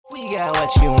got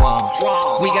what you want.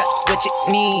 We got what you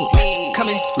need. Come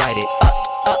and light it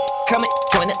up. Come and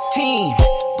join the team.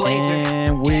 Blazer.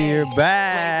 And we're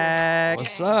back.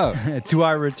 What's up? To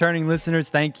our returning listeners,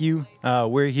 thank you.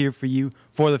 We're here for you,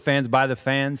 for the fans, by the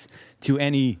fans. To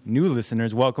any new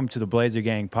listeners, welcome to the Blazer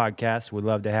Gang podcast. We'd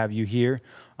love to have you here.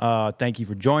 Thank you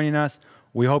for joining us.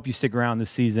 We hope you stick around this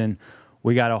season.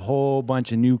 We got a whole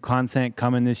bunch of new content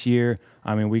coming this year.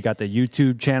 I mean, we got the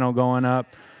YouTube channel going up.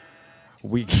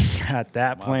 We got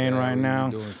that playing right now.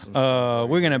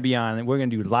 We're gonna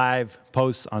do live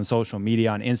posts on social media,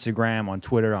 on Instagram, on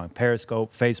Twitter, on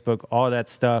Periscope, Facebook, all that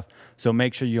stuff. So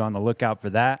make sure you're on the lookout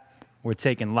for that. We're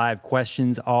taking live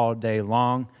questions all day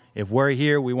long. If we're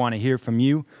here, we want to hear from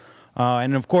you.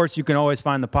 And of course, you can always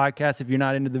find the podcast if you're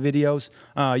not into the videos.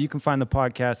 You can find the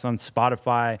podcast on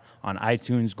Spotify, on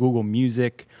iTunes, Google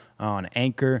Music, on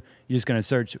Anchor. You're just gonna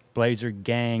search Blazer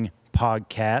Gang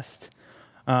Podcast.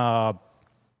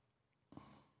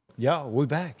 Yeah, we're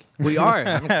back. We are.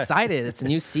 I'm excited. It's a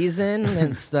new season.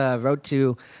 It's the road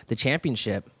to the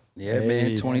championship. Yeah,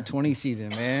 man. 2020 season,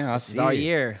 man. This is our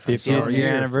year. 50th year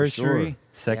anniversary, sure.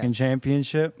 second Yes.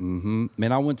 championship. Mm-hmm.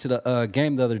 Man, I went to the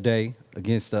game the other day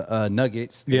against the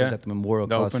Nuggets. It was at the Memorial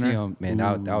The opener. Coliseum. Man,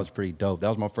 that was pretty dope. That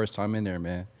was my first time in there,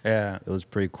 man. Yeah. It was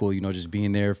pretty cool. You know, just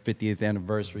being there, 50th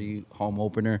anniversary, home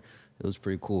opener. It was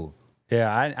pretty cool.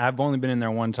 Yeah, I've only been in there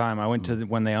one time. I went to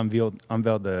when they unveiled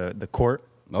the court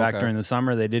back Okay. during the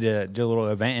summer. They did a little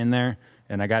event in there,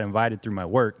 and I got invited through my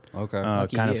work. Okay.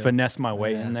 Lucky Kind of you. finessed my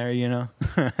way Yeah. in there, you know.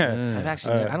 I've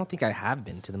actually, I don't think I have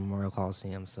been to the Memorial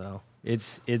Coliseum, so.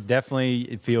 It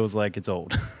definitely feels like it's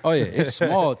old. Oh yeah, it's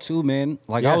small too, man.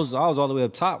 Like Yeah. I was all the way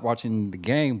up top watching the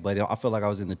game, but I felt like I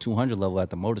was in the 200 level at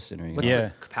the Motor Center. You know? What's Yeah.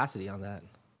 the capacity on that?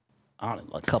 I don't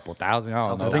know, a couple thousand. I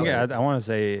don't know. I think I want to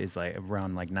say it's like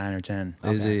around like 9 or 10.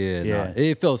 Is it? Yeah. Yeah. Nah,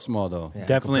 it felt small though. Yeah.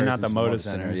 Definitely not Comparison the to Motor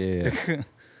Center.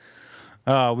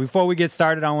 Yeah. Before we get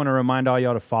started, I want to remind all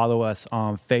y'all to follow us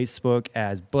on Facebook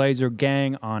as Blazer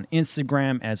Gang, on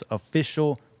Instagram as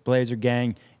Official Blazer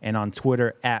Gang, and on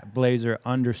Twitter at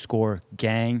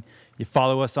Blazer_gang. You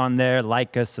follow us on there,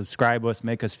 like us, subscribe us,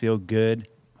 make us feel good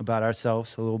about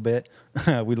ourselves a little bit.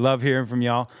 We love hearing from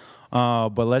y'all.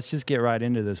 But let's just get right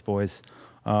into this, boys.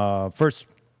 First,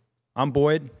 I'm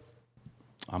Boyd,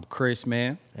 I'm Chris,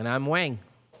 man. And I'm Wang.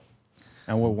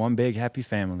 and we're one big happy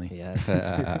family. Yes.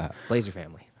 Blazer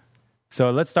family.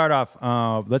 So let's start off.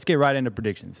 Let's get right into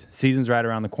predictions. Season's right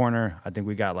around the corner. I think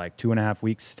we got like 2.5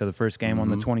 weeks to the first game on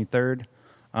the 23rd.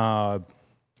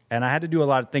 And I had to do a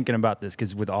lot of thinking about this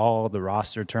because with all the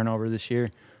roster turnover this year,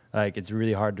 like it's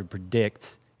really hard to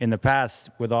predict. In the past,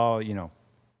 with all,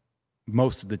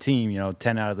 most of the team,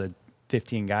 10 out of the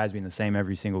 15 guys being the same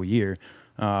every single year,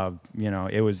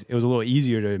 it was a little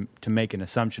easier to make an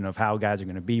assumption of how guys are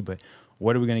going to be. But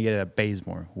what are we going to get at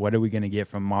Bazemore? What are we going to get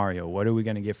from Mario? What are we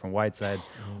going to get from Whiteside?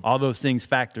 All those things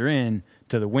factor in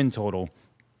to the win total.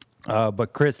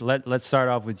 But Chris, let's start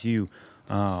off with you.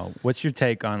 What's your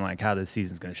take on like how this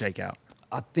season's going to shake out?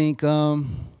 I think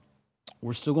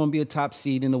we're still going to be a top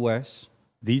seed in the West.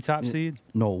 The top seed?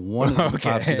 No, one of the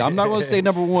top seeds. I'm not going to say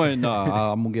number one. No,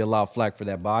 I'm going to get a lot of flack for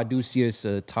that. But I do see us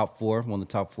a top four, one of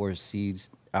the top four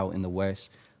seeds out in the West.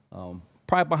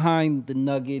 Probably behind the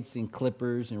Nuggets and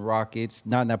Clippers and Rockets,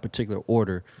 not in that particular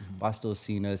order, but I still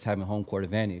see us having home court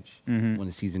advantage when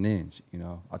the season ends.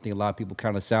 I think a lot of people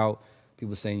count us out.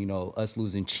 People saying, us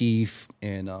losing Chief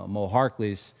and Mo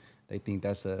Harkless, they think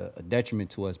that's a detriment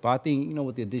to us. But I think,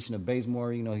 with the addition of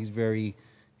Bazemore, he's very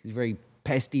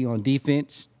pesty on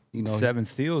defense. 7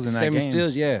 steals in that game. 7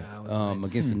 steals, yeah, That was nice.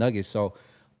 against the Nuggets. So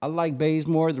I like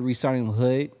Bazemore, the re-signing of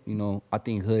Hood. I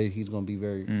think Hood, he's going to be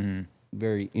very,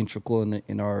 very integral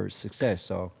in our success.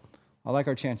 So I like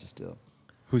our chances still.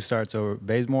 Who starts over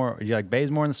Bazemore? Do you like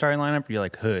Bazemore in the starting lineup, or do you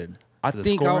like Hood? I The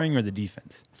think scoring or the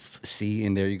defense? See,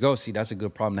 and there you go. See, that's a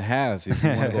good problem to have if you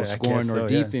want to go I scoring guess or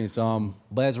so, yeah. defense.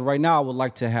 But as of right now, I would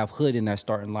like to have Hood in that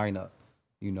starting lineup.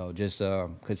 Just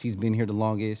because he's been here the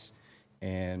longest,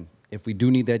 and if we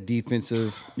do need that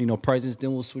defensive, presence,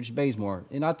 then we'll switch Bazemore.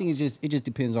 And I think it just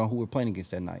depends on who we're playing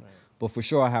against that night. But for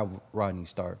sure, I have Rodney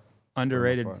start.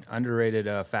 Underrated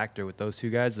factor with those two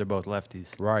guys. They're both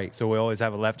lefties, Right. So we always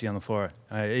have a lefty on the floor.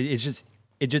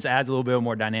 It just adds a little bit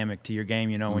more dynamic to your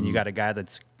game. When you got a guy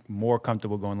that's more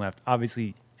comfortable going left.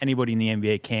 Obviously, anybody in the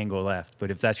NBA can go left, but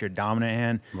if that's your dominant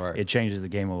hand, Right. it changes the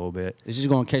game a little bit. It's just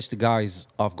going to catch the guys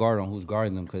off guard on who's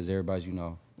guarding them because everybody's,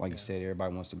 like you said,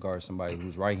 everybody wants to guard somebody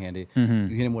who's right-handed. You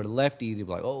hit him with a lefty, they'll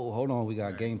be like, oh, hold on, we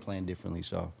got a game plan differently.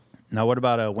 So Now, what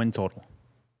about a win total?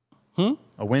 A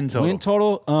win total. win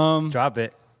total, Drop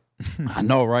it. I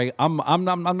know, right? I'm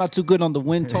not too good on the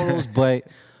win totals, but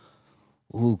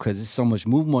Ooh, because there's so much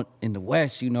movement in the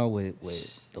West, with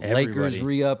the Lakers Everybody.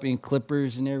 re-upping,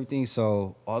 Clippers and everything.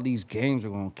 So all these games are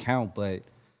going to count, but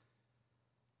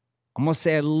I'm going to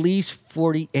say at least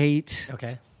 48.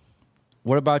 Okay.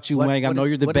 What about you, Wang? I know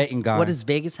you're the betting guy. What does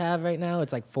Vegas have right now?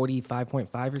 It's like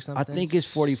 45.5 or something. I think it's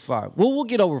 45. Well, we'll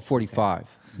get over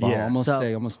 45. But Yeah. I'm going to So- say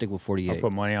I'm going to stick with 48. I'll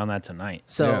put money on that tonight.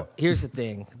 So Yeah. here's the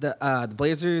thing: the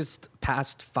Blazers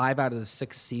past 5 out of the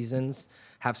 6 seasons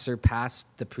have surpassed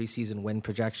the preseason win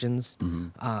projections.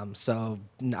 So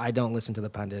I don't listen to the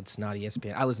pundits, not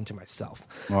ESPN. I listen to myself.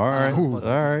 All right. Most of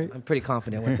the All time. right. I'm pretty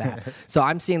confident with that. So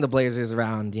I'm seeing the Blazers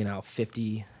around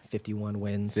 50, 51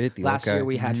 wins. 50, Last okay. year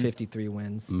we had 53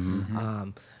 wins.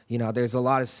 There's a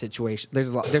lot of situation. There's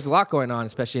a lot going on,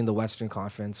 especially in the Western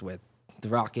Conference with the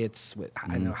Rockets.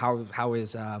 I know how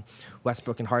is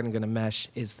Westbrook and Harden going to mesh?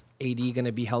 Is AD going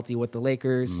to be healthy with the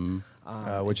Lakers?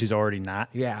 Which he's already not.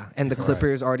 Yeah, and the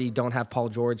Clippers already don't have Paul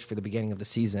George for the beginning of the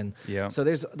season. Yeah. So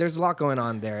there's a lot going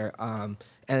on there,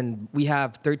 and we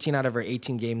have 13 out of our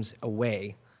 18 games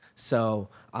away. So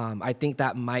I think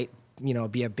that might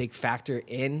be a big factor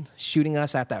in shooting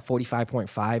us at that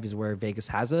 45.5 is where Vegas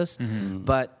has us.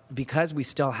 But because we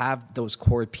still have those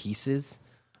core pieces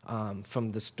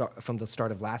from the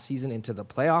start of last season into the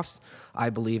playoffs, I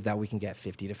believe that we can get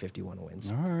 50 to 51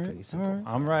 wins. All right, Pretty simple.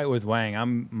 I'm right with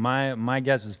Wang. My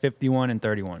guess was 51 and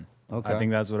 31. Okay. I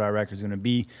think that's what our record's going to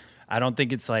be. I don't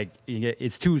think it's like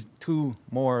it's two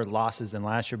more losses than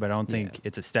last year, but I don't think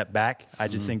it's a step back. I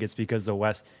just think it's because the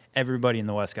West, everybody in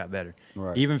the West got better.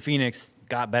 Right. Even Phoenix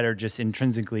got better just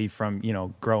intrinsically from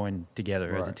growing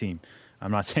together as a Right. team.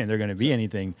 I'm not saying they're going to be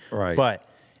anything, Right. but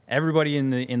everybody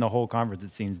in the whole conference,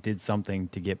 it seems, did something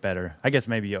to get better. I guess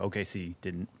maybe OKC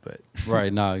didn't, but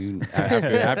Right now,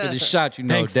 after the shot,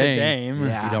 thanks to Dame.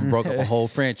 Yeah. you done broke up a whole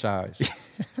franchise.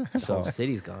 So Whole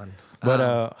city's gone.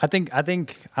 But I think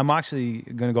I'm actually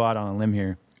gonna go out on a limb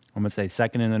here. I'm gonna say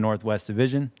second in the Northwest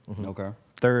Division, okay,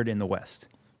 third in the West.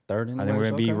 third in the I think we're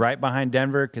West, gonna be okay. right behind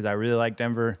Denver because I really like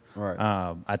Denver. Right.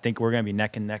 I think we're gonna be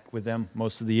neck and neck with them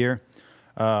most of the year.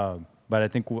 But I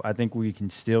think we can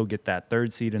still get that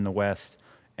third seed in the West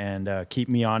and keep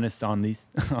me honest on these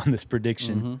on this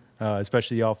prediction,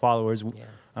 especially y'all followers. We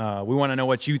want to know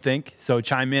what you think, so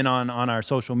chime in on our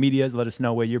social medias. Let us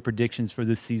know what your predictions for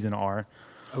this season are.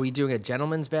 Are we doing a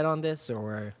gentleman's bet on this,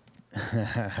 or?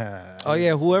 Oh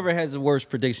yeah, whoever has the worst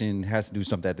prediction has to do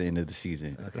something at the end of the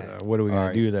season. Okay. What are we gonna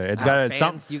right. do there? It's Our got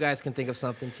fans, you guys can think of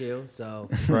something too. So,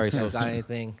 Right, you guys so- got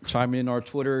anything? Chime in our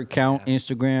Twitter account,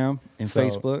 Instagram, and So-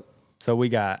 Facebook. So we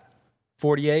got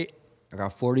 48. I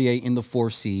got 48 in the 4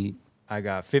 seed. I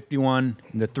got 51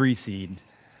 in the 3 seed.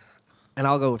 And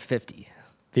I'll go with 50.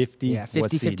 50. Yeah, 50,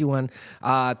 what seed? 51.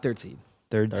 Third seed.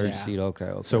 Third Third seed. seed,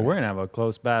 okay. So we're gonna have a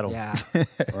close battle. Yeah.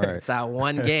 right. It's that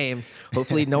one game.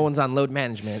 Hopefully, no one's on load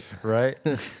management. Right.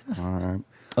 All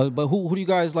right. But who do you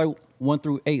guys like 1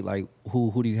 through 8? Like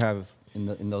who do you have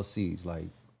in those seeds? Like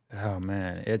Oh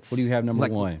man, it's. what do you have number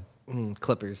Like- 1?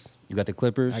 Clippers. You got the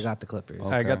Clippers? I got the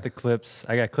Clippers. I got Okay. the Clips.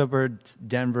 I got Clippers,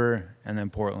 Denver, and then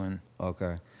Portland.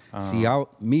 Okay. See,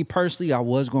 me personally, I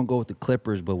was gonna go with the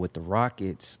Clippers, but with the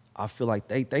Rockets, I feel like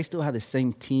they still have the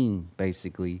same team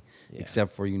basically,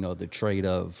 except for the trade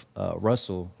of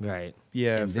Russell Right.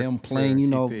 Yeah, and for- them for playing,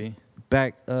 CP.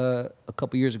 back a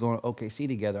couple years ago in OKC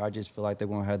together. I just feel like they're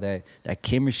gonna have that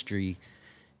chemistry,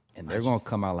 and they're gonna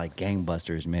come out like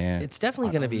gangbusters, man. It's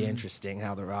definitely going to be interesting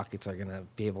how the Rockets are going to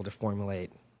be able to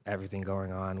formulate everything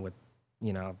going on with,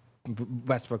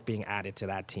 Westbrook being added to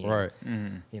that team. Right.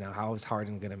 How is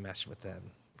Harden going to mesh with them?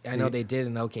 I know they did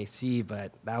in OKC,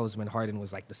 but that was when Harden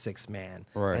was like the sixth man.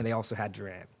 Right. And they also had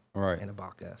Durant Right. and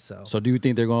Ibaka. So do you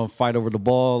think they're gonna fight over the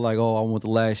ball? Like, oh, I want the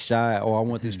last shot, or I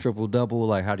want this triple double.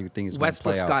 Like, how do you think it's gonna play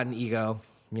Westbrook's out? got an ego.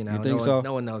 You think no so? One,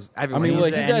 no one knows. Everyone mean, knows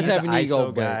well, that. he does he's have an an ego,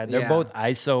 ISO but- guy. They're Yeah. both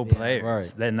ISO players.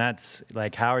 Right. Then that's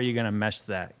like, how are you gonna mesh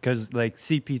that? Because like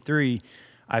CP3,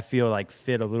 I feel like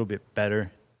fit a little bit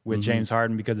better with James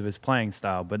Harden because of his playing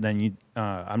style. But then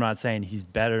I'm not saying he's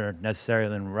better necessarily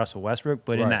than Russell Westbrook,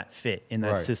 but in Right. that fit, in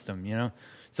that Right. system,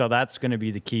 So that's going to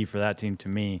be the key for that team to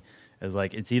me. Is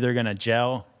like it's either going to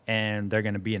gel and they're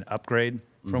going to be an upgrade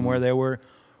from where they were,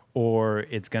 or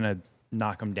it's going to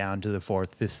knock them down to the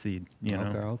 4th, 5th seed.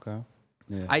 Okay.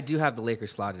 Yeah. I do have the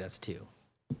Lakers slotted as 2.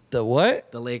 The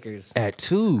what? The Lakers. At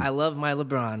 2. I love my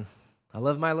LeBron.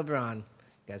 You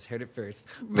guys heard it first.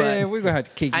 Man, we're gonna have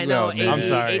to kick you I know, out, man. I'm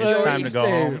sorry. AD It's time to go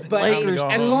home. But Lakers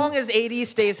as too. long as AD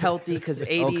stays healthy, because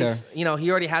AD's, Okay.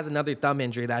 he already has another thumb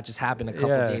injury that just happened a couple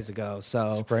Yeah. days ago.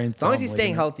 So Sprained as long as thumb he's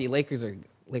staying ligament. healthy, Lakers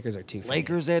are 2 for me.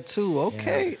 Lakers at 2.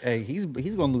 Okay. Hey, he's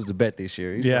gonna lose the bet this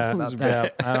year. He's Yeah, gonna lose the yeah.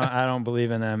 bet. I don't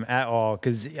believe in them at all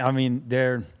because I mean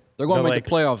they're They're going to make Lakers.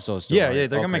 the playoffs, though. Still, Yeah, right? yeah,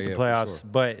 they're gonna Okay, make the yeah, for playoffs. sure.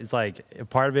 But it's like a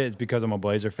part of it is because I'm a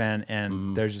Blazer fan, and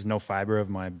Mm-hmm. there's just no fiber of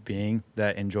my being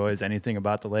that enjoys anything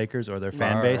about the Lakers or their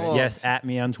fan Right, base. right. Yes, at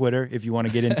me on Twitter if you want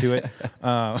to get into it.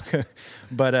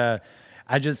 But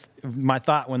I just my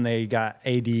thought when they got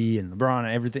AD and LeBron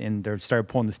and everything, and they started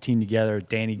pulling this team together,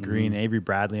 Danny Mm-hmm. Green, Avery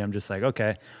Bradley. I'm just like,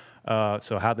 okay.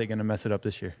 So how are they gonna mess it up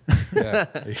this year? Yeah.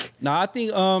 No, I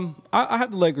think I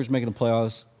have the Lakers making the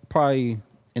playoffs, probably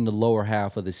in the lower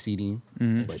half of the seeding.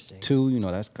 Interesting. But 2,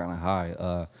 that's kind of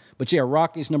high. But yeah,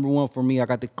 Rockets number 1 for me. I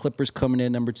got the Clippers coming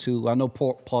in number 2. I know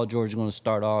Paul George is going to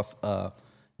start off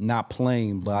not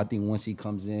playing, but I think once he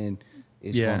comes in,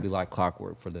 it's Yeah. going to be like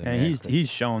clockwork for them. And he's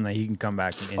shown that he can come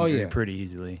back from injury yeah. pretty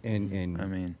easily. and I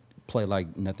mean, play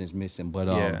like nothing's missing. But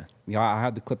Yeah. I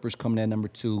have the Clippers coming in number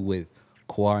 2 with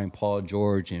Kawhi and Paul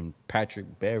George and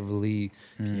Patrick Beverly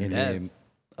and then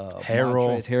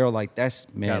Harrell. Montrezl Harrell. Like that's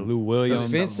got man. Lou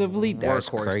Williams. Defensively, that's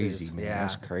Workhorses, crazy, man. yeah.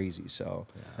 That's crazy. So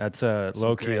That's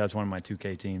low key. grit. That's one of my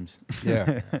 2K teams.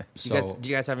 yeah. Do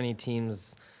you guys have any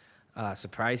teams,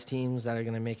 surprise teams that are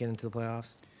going to make it into the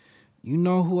playoffs? You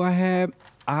know who I have?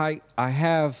 I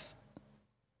have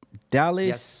Dallas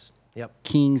Yes. Yep.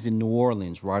 Kings and New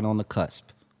Orleans right on the cusp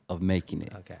of making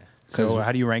it. Okay. So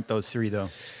how do you rank those three though?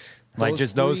 Like Those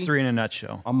just those three? three in a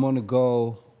nutshell. I'm gonna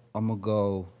go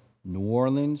New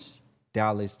Orleans,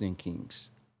 Dallas, then Kings.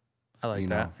 I like You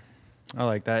that. know. I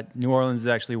like that. New Orleans is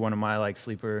actually one of my like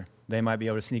sleeper. They might be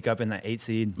able to sneak up in that 8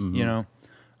 seed. Mm-hmm. You know,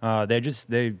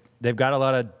 they've got a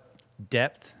lot of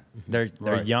depth. They're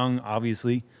Right. young,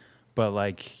 obviously, but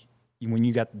like when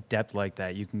you got depth like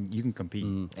that, you can compete.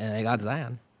 Mm-hmm. And they got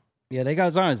Zion. Yeah, they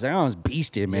got Zion. Zion's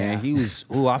beasted, man. Yeah. He was.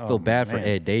 Ooh, I feel bad for man.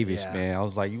 Ed Davis, Yeah. man. I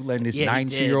was like, you letting this Yeah, he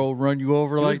did. 19-year-old run you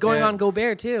over He like was going that? on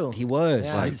Gobert too. He was.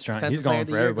 Yeah. Like He's trying. Defensive He's going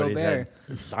player of for the year, everybody's head.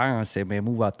 Gobert. Zion said, "Man,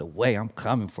 move out the way. I'm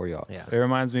coming for y'all." Yeah. It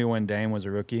reminds me when Dame was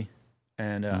a rookie,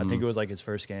 and I Mm-hmm. think it was like his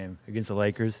first game against the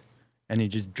Lakers, and he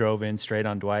just drove in straight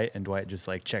on Dwight, and Dwight just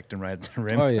like checked him right at the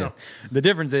rim. Oh, yeah. The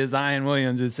difference is Zion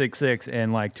Williams is 6'6"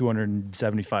 and like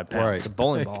 275 pounds. Right. It's a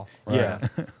bowling ball. Yeah.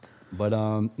 But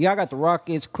yeah, I got the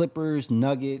Rockets, Clippers,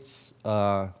 Nuggets.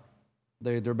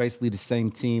 They're basically the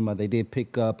same team. They did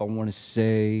pick up, I want to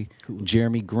say,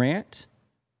 Jeremy Grant.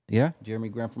 Yeah, Jeremy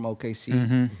Grant from OKC.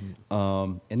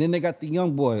 Mm-hmm. And then they got the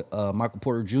young boy, Michael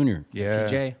Porter Jr. Yeah.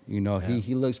 PJ. You know,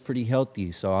 he looks pretty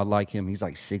healthy, so I like him. He's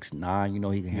like 6'9". You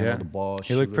know, he can handle the ball.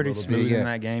 He shoot looked a pretty little smooth bit, in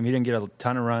that game. He didn't get a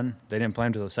ton of run. They didn't play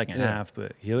him till the second Yeah. half,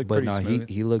 but he looked But pretty no, smooth.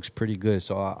 he looks pretty good.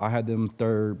 So I had them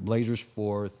third, Blazers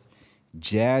fourth,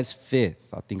 Jazz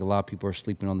fifth. I think a lot of people are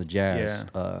sleeping on the Jazz.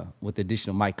 With the addition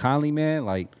of Mike Conley, man,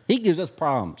 like he gives us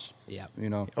problems. Yeah. You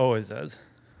know. Always does.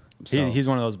 So- He's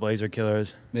one of those Blazer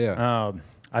killers. Yeah.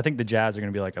 I think the Jazz are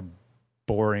going to be like a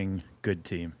boring good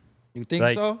team. You think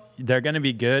Like, so? They're going to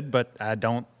be good, but I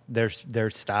don't. Their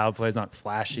style of play is not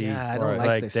flashy. Yeah, I don't Right.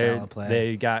 like their style of play.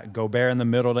 They got Gobert in the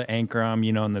middle to anchor them,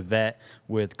 you know, in the vet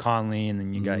with Conley, and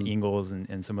then you got Mm-hmm. Ingles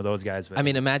and some of those guys. But I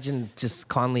mean, imagine just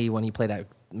Conley when he played at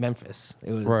Memphis.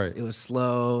 It was Right. it was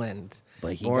slow and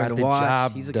But he boring got to the watch.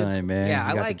 job He's a done, man. Yeah,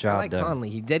 He I got the like job done. Conley.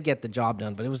 He did get the job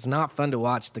done, but it was not fun to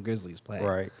watch the Grizzlies play.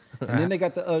 Right. And then they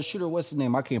got the shooter. What's his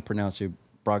name? I can't pronounce it.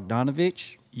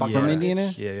 Bogdanovich from Yeah.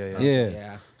 Indiana. Yeah.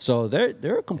 Yeah. So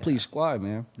they're a complete squad,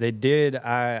 man. They did.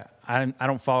 I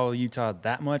don't follow Utah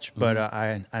that much, but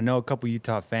Mm-hmm. I know a couple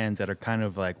Utah fans that are kind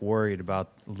of like worried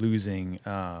about losing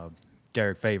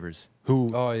Derek Favors, who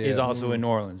is Oh, yeah. also in New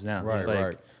Orleans now. Right,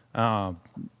 right.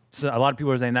 So a lot of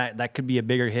people are saying that could be a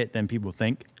bigger hit than people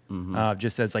think. Mm-hmm.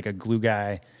 Just as like a glue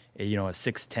guy, you know, a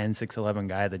 6'10", 6'11"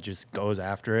 guy that just goes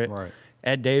after it. Right.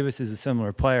 Ed Davis is a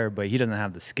similar player, but he doesn't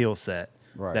have the skill set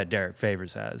Right. that Derek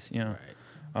Favors has. You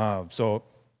know, so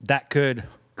that could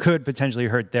potentially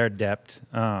hurt their depth.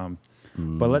 But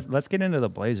let's get into the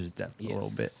Blazers' depth a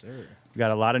little bit. Sir. We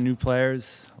got a lot of new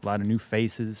players, a lot of new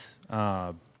faces.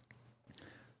 Who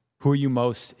are you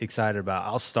most excited about?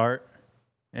 I'll start,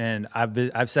 and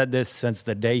I've said this since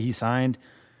the day he signed.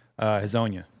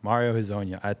 Mario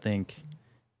Hezonja, I think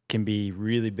can be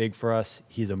really big for us.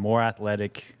 He's a more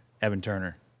athletic Evan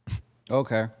Turner.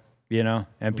 Okay. You know,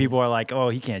 and people are like, "Oh,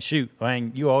 he can't shoot."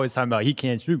 You always talking about he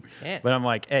can't shoot, Yeah. but I'm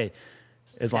like, "Hey,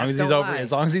 as long Stats as he's don't over, lie.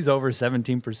 as long as he's over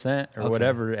 17% or Okay.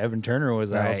 whatever Evan Turner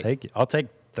was, I'll Right. take it. I'll take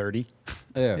 30.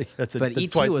 Yeah. That's But that's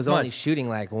ET twice was as only much. shooting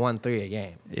like 1-3 a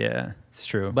game. Yeah, it's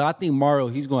true. But I think Mario,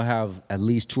 he's gonna have at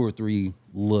least 2 or 3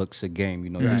 looks a game. You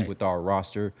know, just Right. with our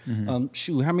roster.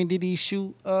 Shoot, how many did he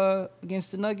shoot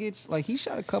against the Nuggets? Like he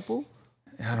shot a couple.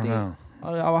 I don't know.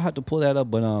 I'll have to pull that up,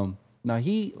 but now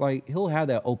he'll have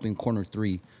that open corner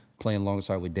 3 playing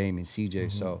alongside with Dame and CJ.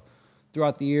 So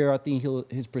throughout the year, I think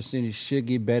his percentage should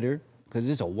get better because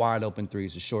it's a wide open three.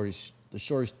 It's the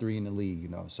shortest three in the league, you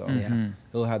know. So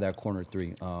he'll have that corner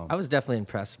three. I was definitely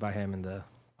impressed by him in the.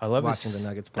 I love watching his the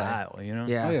Nuggets play. style, you know?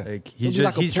 Yeah. Oh, yeah. Like, He'll he's be just,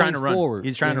 like a he's trying to point run. forward.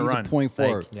 He's trying Yeah, to he's a run. point Like,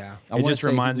 forward. Yeah. I It wanna just say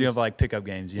he reminds me was- of like pickup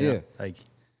games, you Yeah. know? Like,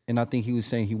 And I think he was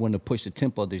saying he wanted to push the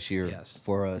tempo this year Yes.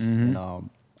 for us. And,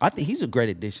 I think he's a great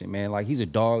addition, man. Like, he's a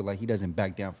dog. Like, he doesn't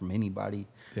back down from anybody.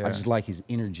 Yeah. I just like his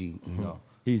energy, you know.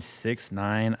 he's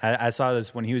 6'9". I saw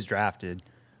this when he was drafted.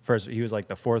 First, he was like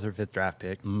the 4th or 5th draft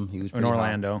pick He was in pretty high.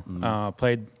 Orlando.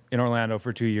 Played in Orlando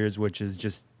for 2 years, which is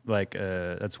just like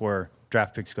that's where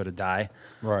draft picks go to die.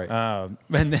 Right.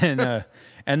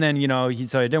 And then you know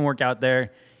so it didn't work out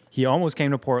there. He almost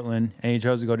came to Portland, and he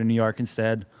chose to go to New York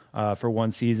instead for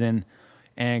one season,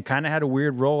 and kind of had a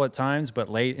weird role at times. But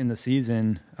late in the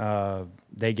season,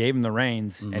 they gave him the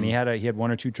reins, and he had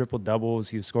 1 or 2 triple doubles.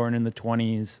 He was scoring in the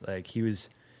 20s. Like he was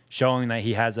showing that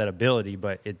he has that ability.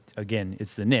 But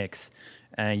it's the Knicks,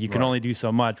 and you can only do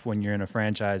so much when you're in a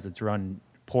franchise that's run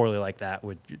poorly like that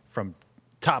from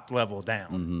top level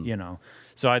down. You know,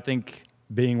 so I think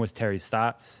being with Terry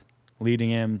Stotts, leading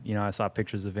him, you know, I saw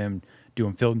pictures of him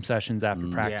doing film sessions after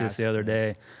practice Yes. the other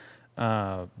day.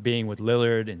 Being with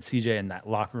Lillard and CJ and that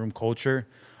locker room culture,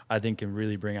 I think can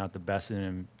really bring out the best in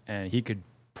him, and he could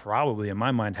probably, in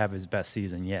my mind, have his best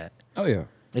season yet. Oh, yeah.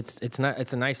 It's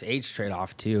a nice age trade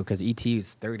off too, because ET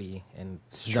is 30 and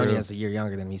true. Zoni is a year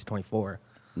younger than me. He's 24.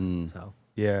 So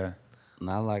Yeah. And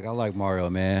I like Mario,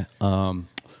 man.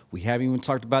 We haven't even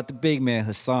talked about the big man,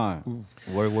 Hassan.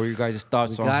 What are your guys'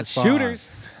 thoughts We on got Hassan?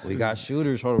 shooters. We got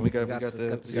shooters. Hold on, we got got the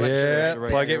the sweatshirt Yeah, right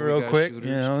plug it there. We real got quick. shooters.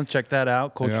 You know, check that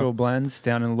out. Cultural Blends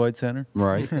down in the Lloyd Center.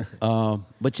 Right.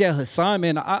 But yeah, Hassan,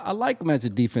 man, I like him as a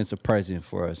defensive presence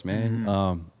for us,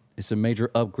 man. It's a major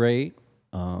upgrade.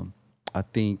 I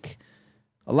think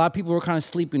a lot of people were kind of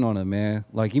sleeping on him, man.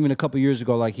 Like even a couple years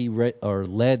ago, like he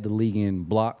led the league in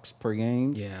blocks per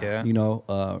game. Yeah. You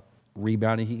know,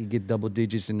 rebounding, he could get double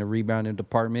digits in the rebounding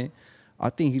department. I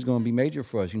think he's going to be major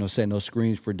for us. You know, setting those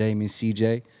screens for Dame and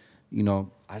CJ. You know,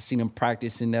 I seen him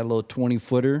practice in that little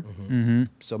 20-footer.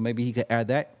 So maybe he could add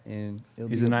that, and it'll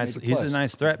He's be a nice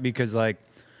plus. threat because like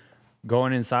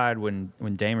going inside when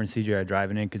Dame and CJ are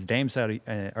driving in, because Dame said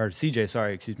or CJ,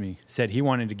 sorry, excuse me, said he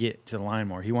wanted to get to the line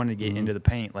more. He wanted to get into the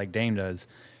paint like Dame does,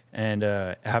 and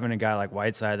having a guy like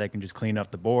Whiteside that can just clean up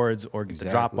the boards or get the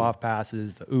drop off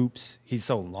passes, the oops. He's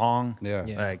so long. Yeah.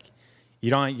 Like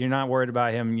you're not worried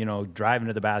about him, you know, driving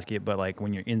to the basket, but like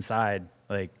when you're inside,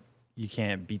 like you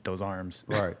can't beat those arms.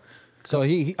 Right. So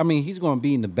he's going to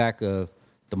be in the back of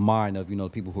the mind of, you know, the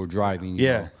people who are driving, you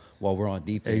know, while we're on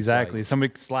defense. Exactly.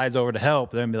 Somebody slides over to help,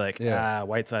 they're gonna be like, Yeah.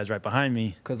 Whiteside's right behind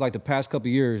me. Because like the past couple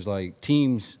of years, like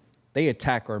teams, they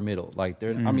attack our middle. Like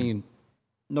they're, I mean,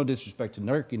 no disrespect to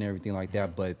Nurk and everything like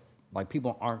that, but like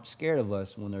people aren't scared of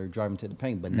us when they're driving to the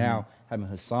paint. But now having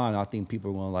Hassan, I think people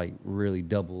are going to like really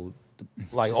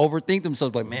overthink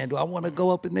themselves. Like, man, do I want to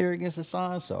go up in there against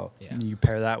Hassan? So Yeah. You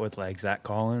pair that with like Zach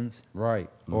Collins. right.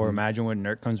 Or imagine when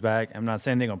Nurk comes back. I'm not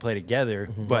saying they're gonna play together,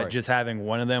 but Right. just having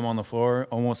one of them on the floor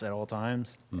almost at all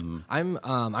times.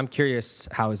 I'm curious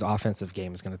how his offensive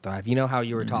game is going to thrive. You know how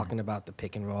you were talking about the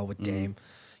pick and roll with Dame.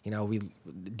 You know,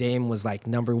 Dame was like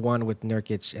 #1 with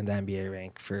Nurkic in the NBA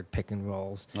rank for pick and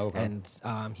rolls, Okay.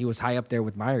 and he was high up there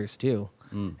with Myers too.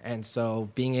 And so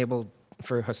being able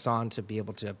for Hassan to be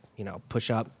able to push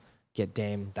up, get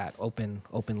Dame that open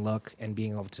look, and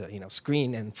being able to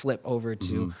screen and flip over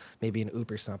to maybe an oop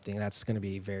or something, that's going to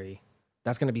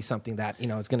be something that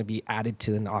is going to be added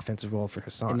to an offensive role for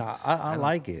Hassan. And I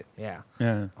like it. Yeah.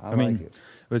 Yeah, I mean, like it.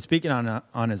 But speaking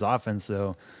on his offense,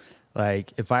 though,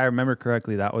 like if I remember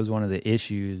correctly, that was one of the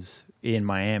issues in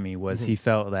Miami was he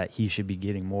felt that he should be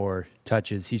getting more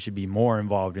touches, he should be more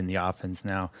involved in the offense.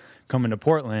 Now coming to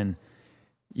Portland,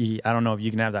 I don't know if you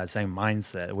can have that same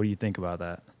mindset. What do you think about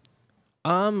that?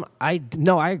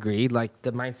 I agree. Like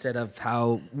the mindset of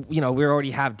how we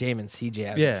already have Dame and CJ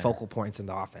as Yeah. focal points in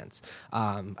the offense.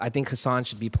 I think Hassan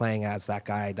should be playing as that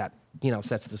guy that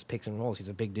sets those picks and rolls. He's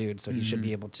a big dude, so he should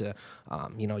be able to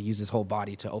use his whole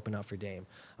body to open up for Dame.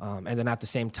 And then at the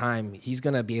same time, he's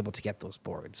gonna be able to get those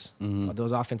boards.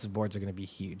 Those offensive boards are gonna be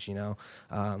huge.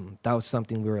 That was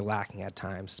something we were lacking at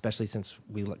times, especially since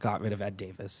we got rid of Ed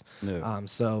Davis. Yeah.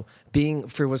 So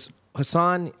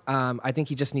Hassan, I think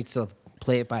he just needs to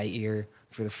play it by ear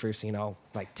for the first,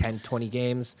 10, 20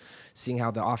 games, seeing how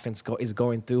the offense is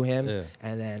going through him. Yeah.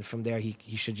 And then from there, he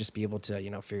should just be able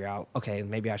to, figure out, okay,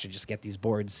 maybe I should just get these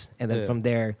boards. And then Yeah. from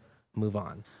there, move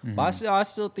on. But I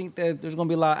still think that there's gonna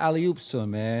be a lot of alley oops to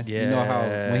him, man. You know how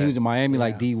Yeah. when he was in Miami,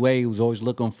 like D Wade was always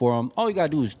looking for him. All you gotta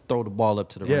do is throw the ball up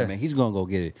to the Yeah. rim, man. He's gonna go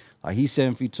get it. Like he's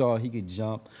 7 feet tall, he could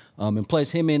jump. And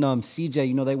plus him and CJ,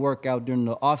 you know, they work out during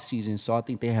the off season, so I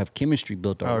think they have chemistry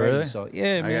built already. really? So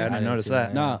yeah, I man. didn't notice see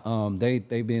that. Nah, they've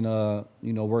been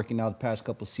you know, working out the past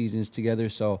couple seasons together.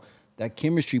 So that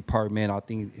chemistry part, man, I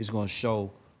think is gonna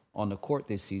show on the court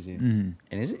this season,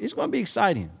 and it's gonna be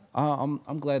exciting.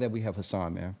 I'm glad that we have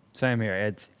Hassan, man. Same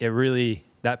here. It really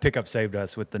that pickup saved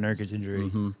us with the Nurkic injury.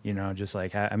 You know, just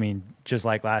like just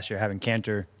like last year, having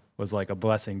Cantor was like a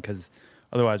blessing because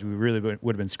otherwise we really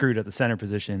would have been screwed at the center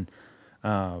position.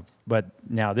 But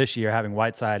now this year, having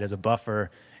Whiteside as a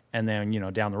buffer, and then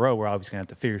down the road, we're obviously gonna have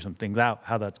to figure some things out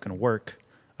how that's gonna work.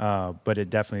 But it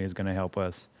definitely is gonna help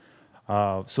us.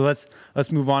 So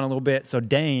let's move on a little bit. So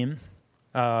Dame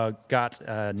got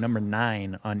number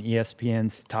 9 on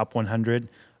ESPN's Top 100.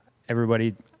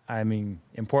 Everybody, I mean,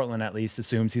 in Portland at least,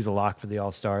 assumes he's a lock for the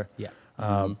All-Star. Yeah.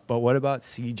 But what about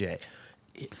CJ?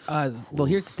 Well,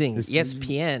 here's the thing.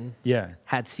 ESPN Yeah,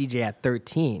 had CJ at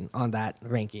 13 on that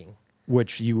ranking.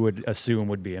 which you would assume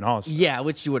would be an All-Star. Yeah,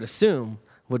 which you would assume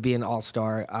would be an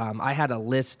all-star. I had a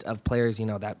list of players,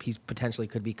 that he potentially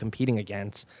could be competing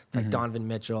against. It's like Donovan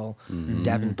Mitchell,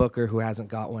 Devin Booker, who hasn't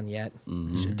got one yet.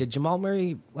 Did Jamal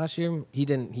Murray last year? He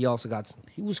didn't. He also got.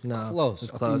 He was no, close. He was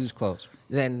I think close. he was close.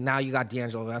 Then now you got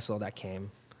D'Angelo Russell that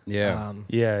came. Yeah.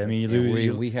 Yeah, I mean, you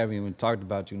lose. We haven't even talked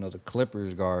about the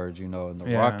Clippers guards, and the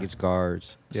Yeah. Rockets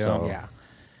guards. Yeah. So Yeah.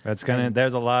 That's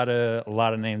there's a lot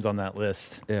of names on that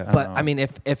list. Yeah. But I mean,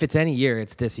 if it's any year,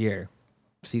 it's this year.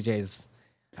 CJ's,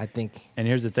 I think. And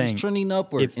here's the thing: he's trending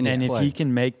upward if, in his and play. if he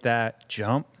can make that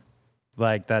jump,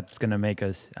 like that's gonna make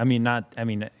us. I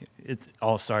mean, it's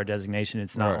All-Star designation.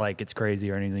 It's not Right. like it's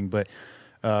crazy or anything. But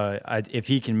if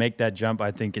he can make that jump, I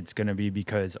think it's gonna be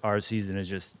because our season is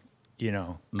just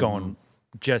going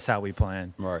just how we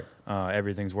planned. Right.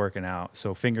 Everything's working out.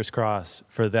 So fingers crossed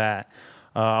for that.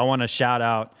 I want to shout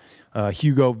out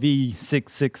Hugo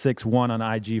V6661 on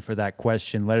IG for that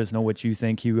question. Let us know what you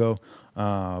think, Hugo.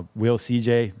 Will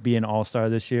CJ be an All-Star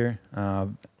this year?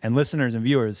 And listeners and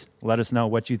viewers, let us know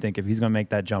what you think, if he's going to make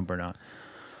that jump or not.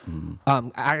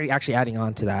 Actually, adding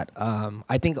on to that,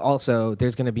 I think also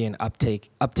there's going to be an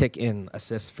uptick in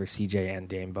assists for CJ and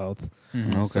Dame both.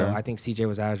 So Okay. I think CJ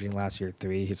was averaging last year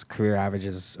 3. His career average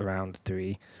is around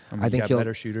 3. I think he'll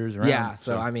better shooters around. Yeah,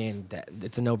 so I mean,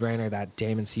 it's a no-brainer that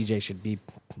Dame and CJ should be,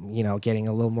 getting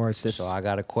a little more assists. So I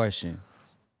got a question.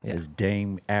 Yeah. Is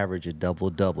Dame average a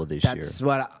double-double this That's year?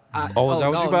 what I Oh, is that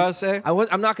what you about to say?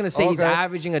 I'm not going to say he's Okay.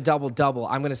 averaging a double-double.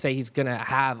 I'm going to say he's going to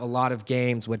have a lot of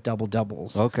games with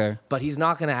double-doubles. Okay. But he's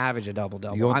not going to average a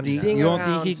double-double. You don't I'm think, seeing you don't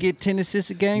around, think he get 10 assists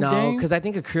a game, No, Dame? because I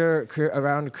think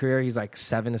around a career he's like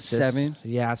 7 assists.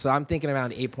 7? Yeah, so I'm thinking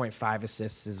around 8.5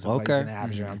 assists is what he's Okay. going to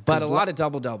average around. But a lot of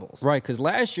double-doubles. Right, because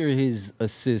last year his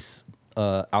assist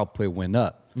output went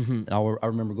up. And I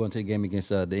remember going to the game against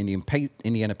the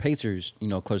Indiana Pacers,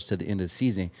 close to the end of the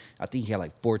season. I think he had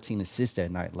like 14 assists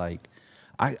that night. Like,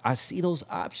 I see those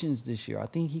options this year. I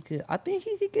think he could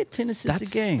get 10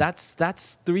 assists a game.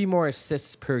 That's 3 more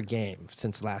assists per game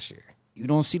since last year. You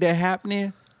don't see that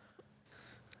happening?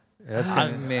 That's I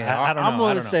gonna, mean, I don't know. I'm gonna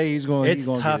I don't know. say he's gonna It's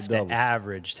get a tough to double.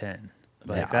 average 10.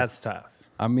 Like that's tough.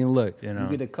 I mean, look, You you know.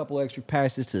 get a couple extra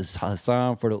passes to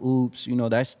Hassan for the oops.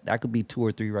 That could be 2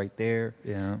 or 3 right there.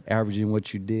 Yeah. Averaging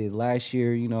what you did last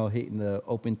year, hitting the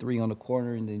open 3 on the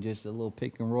corner and then just a little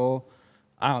pick and roll.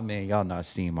 Oh, man, y'all not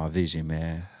seeing my vision,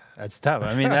 man. That's tough.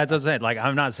 I mean, that's what I'm saying. Like,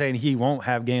 I'm not saying he won't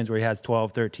have games where he has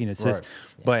 12, 13 assists,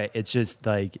 Right. but it's just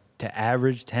like to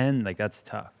average 10, like that's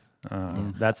tough.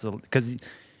 That's because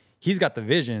he's got the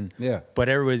vision, Yeah. but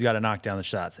everybody's got to knock down the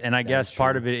shots. And I guess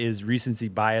part of it is recency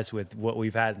bias with what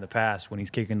we've had in the past when he's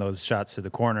kicking those shots to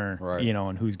the corner, Right.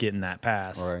 and who's getting that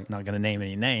pass. Right. Not going to name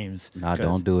any names. Nah, 'cause,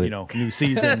 don't do it. New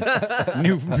season,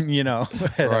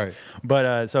 Right.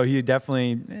 But so he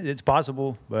definitely, it's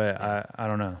possible, but I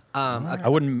don't know. I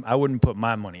wouldn't put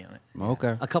my money on it.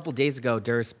 Okay. A couple days ago,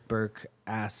 Darius Burke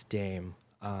asked Dame,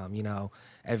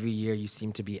 every year you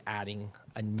seem to be adding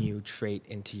a new trait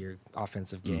into your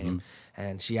offensive game.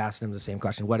 And she asked him the same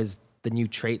question. What is the new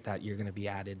trait that you're going to be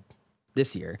added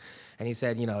this year? And he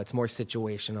said, it's more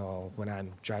situational when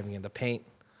I'm driving in the paint.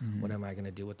 What am I going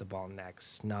to do with the ball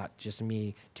next? Not just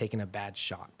me taking a bad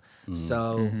shot.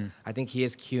 So I think he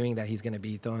is cueing that he's going to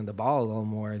be throwing the ball a little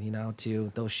more,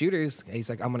 to those shooters. He's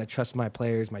like, I'm going to trust my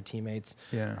players, my teammates.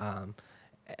 Yeah.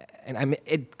 And I mean,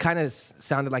 it kind of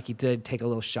sounded like he did take a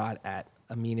little shot at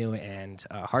Aminu and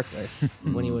Harkless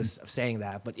when he was saying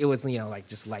that, but it was like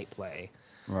just light play.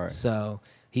 Right. So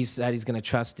he said he's going to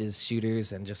trust his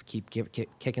shooters and just keep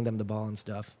kicking them the ball and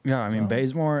stuff. Yeah, I mean, So-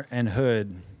 Bazemore and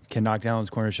Hood can knock down those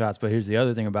corner shots, but here's the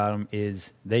other thing about them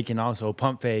is they can also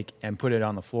pump fake and put it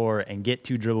on the floor and get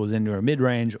 2 dribbles into a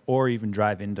mid-range or even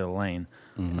drive into the lane.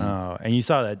 And you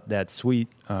saw that sweet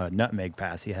nutmeg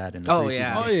pass he had in the Oh, preseason.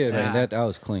 yeah. Oh yeah, man, that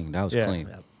was clean. That was Yeah. clean.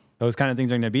 Those kind of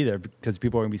things are going to be there because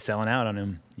people are going to be selling out on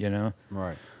him, you know?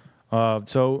 Right.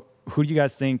 So who do you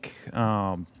guys think?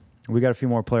 We got a few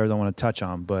more players I want to touch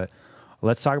on, but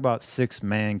let's talk about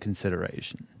 6-man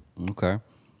consideration. Okay.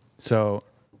 So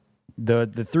the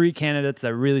 3 candidates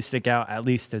that really stick out, at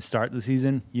least to start the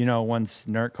season, you know, once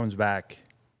Nurk comes back,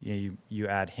 you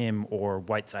add him or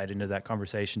Whiteside into that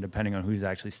conversation, depending on who's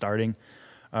actually starting.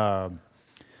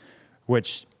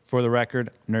 Which, for the record,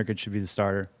 Nurkic should be the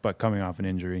starter, but coming off an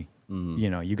injury, you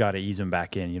know, you got to ease him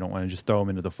back in. You don't want to just throw him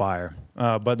into the fire.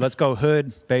 But let's go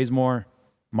Hood, Bazemore,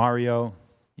 Mario,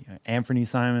 Anthony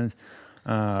Simons.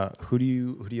 Who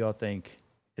do y'all think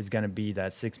is going to be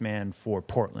that 6-man for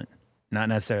Portland? Not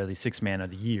necessarily 6-man of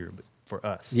the year, but for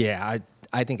us. Yeah,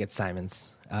 I think it's Simons.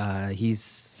 He's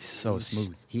so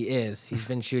smooth. He is. He's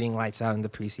been shooting lights out in the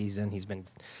preseason. He's been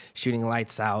shooting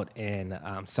lights out in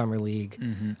summer league.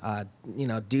 You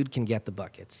know, dude can get the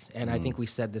buckets. And I think we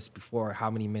said this before. How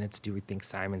many minutes do we think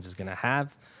Simons is going to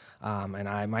have?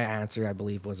 And my answer, I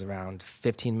believe, was around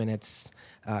 15 minutes,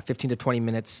 15 to 20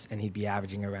 minutes, and he'd be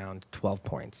averaging around 12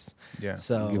 points. Yeah.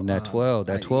 So Give him that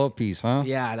 12 piece, huh?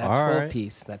 yeah, that All 12 right.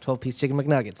 piece, that 12 piece chicken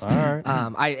McNuggets. All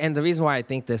right. And the reason why I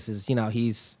think this is, you know,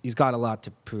 he's got a lot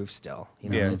to prove still. You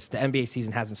know, Yeah. it's the NBA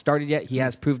season hasn't started yet. He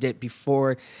has proved it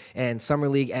before in summer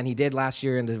league, and he did last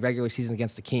year in the regular season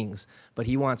against the Kings. But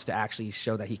he wants to actually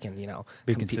show that he can, you know,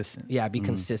 Be consistent. Yeah, be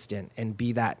consistent and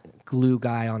be that glue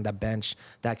guy on the bench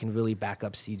that can really back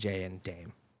up CJ and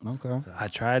Dame. Okay. I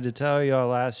tried to tell y'all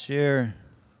last year.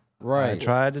 I Right.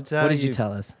 tried to tell What did you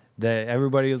tell us? that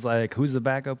everybody was like, who's the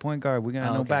backup point guard? We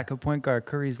got no okay. backup point guard.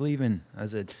 Curry's leaving. I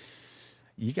said,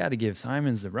 you got to give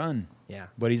Simons the run. Yeah.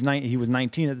 But he was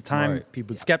 19 at the time. Right.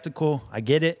 People skeptical. I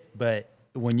get it. But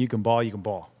when you can ball, you can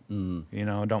ball. You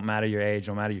know, don't matter your age,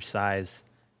 don't matter your size.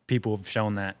 People have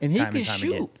shown that And he time can and time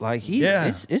shoot. again. Like Yeah.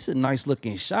 it's a nice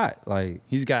looking shot. Like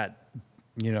He's got,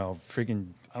 you know, freaking,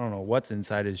 I don't know what's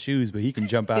inside his shoes, but he can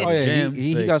jump out oh of the yeah, gym.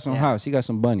 he Like, got some house. He got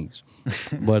some bunnies.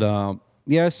 But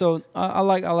yeah, so I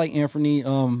like Anthony.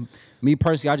 Me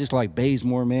personally, I just like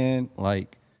Bazemore, man.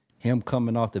 Like him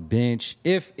coming off the bench.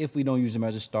 If we don't use him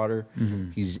as a starter,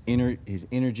 his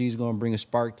energy is gonna bring a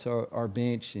spark to our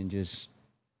bench and just.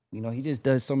 You know, he just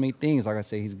does so many things. Like I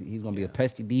say, he's gonna be a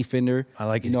pesky defender. I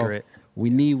like his you know, grit. We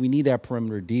need that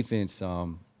perimeter defense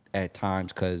at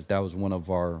times because that was one of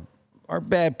our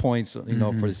bad points. You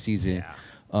know, for the season.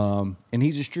 And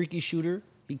he's a streaky shooter.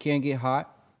 He can get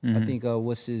hot. I think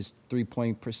what's his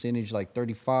 3-point percentage, like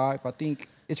 35. I think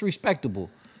it's respectable.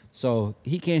 So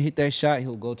he can't hit that shot.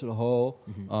 He'll go to the hole.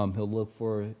 He'll look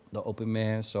for the open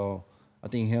man. So I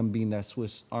think him being that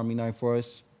Swiss Army knife for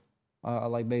us. I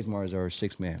like Bazemore as our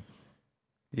 6-man.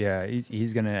 Yeah,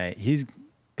 he's gonna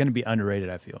be underrated.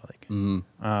 I feel like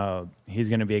he's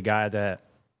gonna be a guy that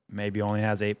maybe only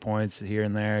has 8 points here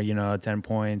and there, you know, 10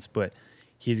 points, but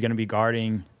he's gonna be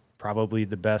guarding probably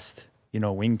the best, you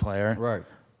know, wing player, Right.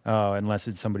 Unless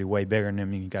it's somebody way bigger than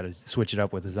him, and you got to switch it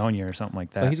up with Azonia or something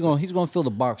like that. But he's gonna fill the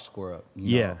box score up.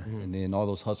 You Yeah. know? And then all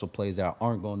those hustle plays that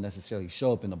aren't gonna necessarily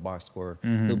show up in the box score,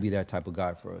 he'll be that type of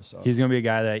guy for us. So. He's gonna be a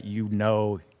guy that you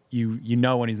know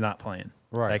when he's not playing.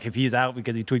 Right. Like if he's out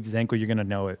because he tweaked his ankle, you're gonna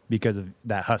know it because of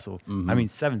that hustle. I mean,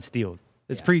 7 steals.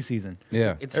 It's preseason.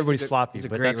 Yeah. Everybody's sloppy, He's a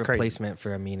but great that's crazy. replacement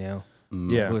for Amino.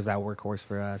 Yeah. Who was that workhorse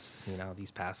for us, you know,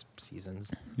 these past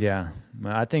seasons. Yeah,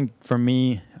 I think for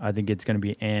me, I think it's going to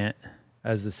be Ant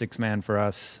as the 6-man for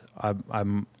us.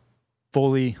 I'm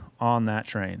fully on that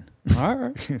train. All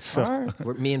right. So- all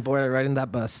right. Me and Boyd are riding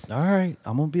that bus. All right.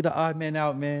 I'm gonna be the odd man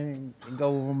out, man, and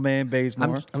go with my man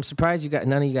Bazemore. I'm surprised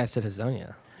none of you guys said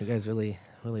Hazonia. You guys really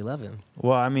love him.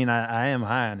 Well, I mean, I am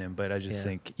high on him, but I just Yeah.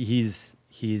 think he's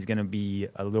going to be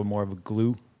a little more of a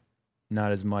glue,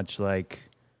 not as much like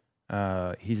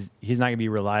he's not going to be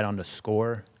relied on to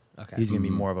score. Okay. He's going to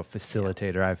be more of a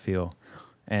facilitator, I feel,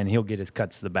 and he'll get his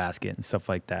cuts to the basket and stuff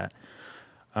like that.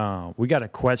 We got a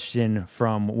question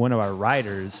from one of our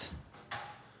writers,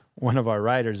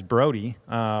 Brody.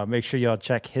 Make sure y'all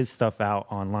check his stuff out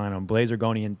online on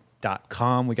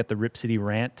blazergonian.com. We got the Rip City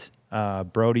Rant.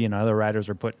 Brody and other writers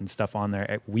are putting stuff on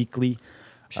there weekly.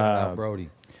 Shout out Brody.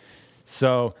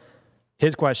 So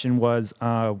his question was,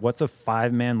 what's a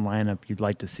 5-man lineup you'd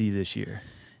like to see this year?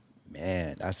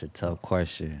 Man, that's a tough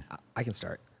question. I can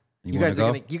start. You guys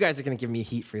are gonna give me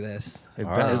heat for this.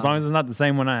 As long as it's not the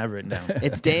same one I have written down.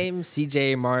 It's Dame,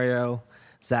 CJ, Mario,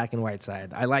 Zach, and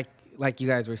Whiteside. I like you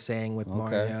guys were saying with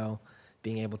Mario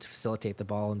being able to facilitate the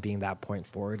ball and being that point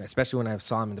forward. Especially when I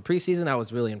saw him in the preseason, I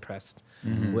was really impressed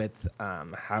with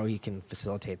how he can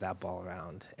facilitate that ball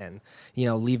around, and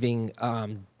leaving.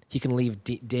 He can leave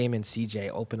Dame and CJ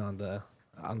open on the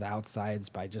outsides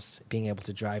by just being able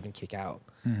to drive and kick out.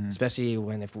 Especially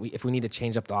if we need to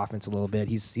change up the offense a little bit.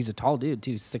 He's a tall dude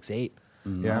too, 6'8".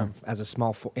 As a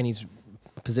small and he's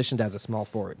positioned as a small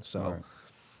forward. So,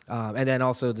 and then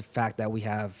also the fact that we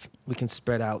can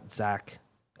spread out Zach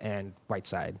and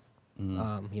Whiteside.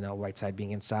 Whiteside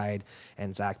being inside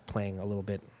and Zach playing a little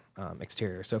bit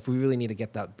exterior. So if we really need to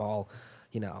get that ball,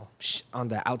 on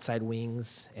the outside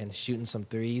wings and shooting some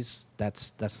threes,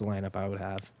 that's the lineup I would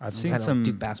have. I've seen some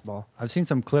Duke basketball. I've seen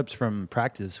some clips from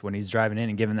practice when he's driving in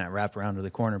and giving that wrap around to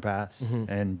the corner pass,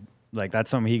 and like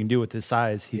that's something he can do with his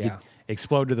size. He could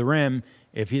explode to the rim.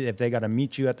 If they got to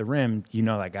meet you at the rim,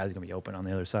 that guy's gonna be open on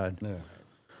the other side. Yeah.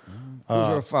 Who's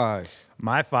your 5?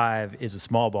 My 5 is a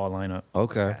small ball lineup.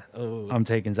 Okay. I'm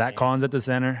taking Zach Collins at the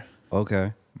center.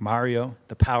 Okay. Mario,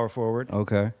 the power forward.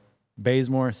 Okay.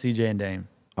 Bazemore, CJ, and Dame.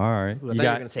 All right. I thought you were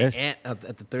going to say Ant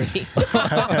at the 30.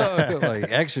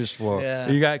 Like extra small. Yeah.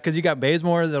 You got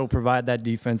Bazemore that'll provide that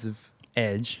defensive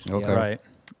edge. Okay. Right.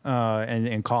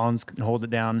 And Collins can hold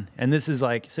it down. And this is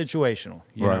like situational.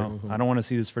 You know? I don't want to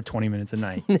see this for 20 minutes a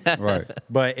night. Right.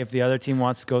 But if the other team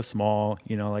wants to go small,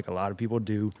 like a lot of people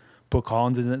do, put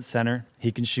Collins in the center.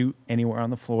 He can shoot anywhere on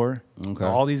the floor. Okay.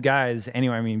 All these guys,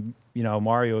 anyway,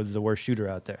 Mario is the worst shooter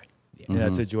out there in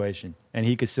that situation. And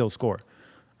he could still score.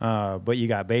 But you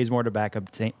got Bazemore to back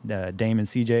up Dame and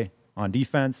CJ on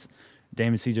defense.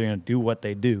 Dame and CJ are going to do what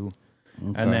they do.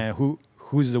 Okay. And then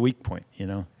who's the weak point,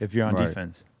 if you're on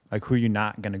defense? Like, who are you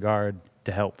not going to guard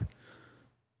to help?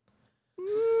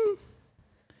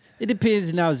 It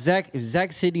depends. Now, if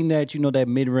Zach's hitting that, that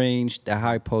mid-range, that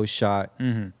high post shot,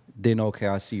 then okay,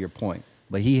 I see your point.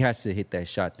 But he has to hit that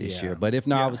shot this year. But if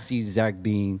not, I would see Zach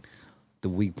being the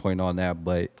weak point on that.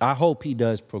 But I hope he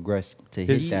does progress to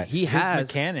hit that. His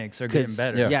mechanics are getting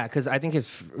better. Yeah, because I think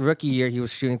his rookie year he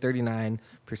was shooting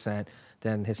 39%.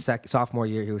 Then his sophomore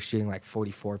year he was shooting like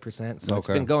 44%. So it's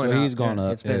been going up. So he's gone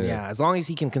up. It's been as long as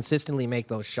he can consistently make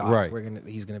those shots,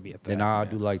 he's gonna be a threat. And I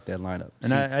do like that lineup.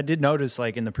 And I did notice,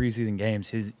 like in the preseason games,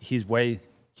 he's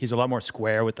a lot more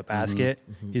square with the basket.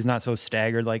 He's not so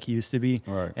staggered like he used to be.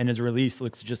 Right. And his release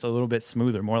looks just a little bit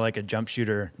smoother, more like a jump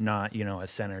shooter, not, a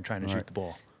center trying to shoot the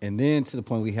ball. And then to the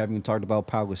point we haven't even talked about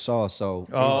Pau Gasol. So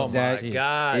my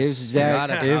gosh. If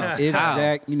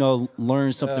Zach,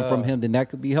 learns something from him, then that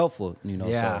could be helpful.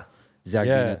 So Zach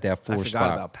being at that 4 spot. I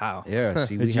forgot about Pau. Yeah,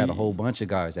 see, we had a whole bunch of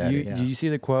guys at it. Did you see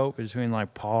the quote between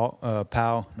like Paul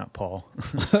Gasol,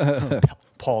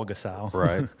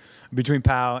 right? Between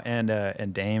Pau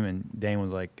and Dame, and Dame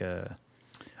was like, I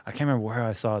can't remember where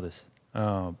I saw this,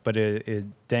 but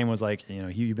Dame was like,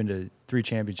 you've been to 3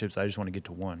 championships. I just want to get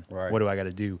to 1. Right. What do I got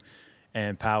to do?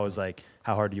 And Pau was like,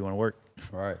 how hard do you want to work?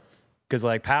 Right. Because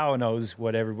like Pau knows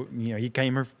whatever, he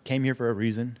came here for a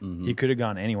reason. He could have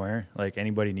gone anywhere. Like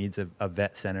anybody needs a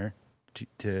vet center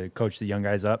to coach the young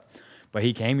guys up, but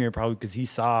he came here probably because he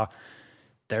saw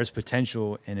there's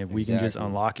potential, and if we can just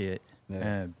unlock it.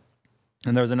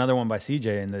 And there was another one by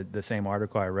CJ in the same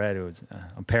article I read. It was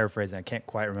I'm paraphrasing. I can't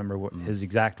quite remember what his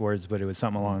exact words, but it was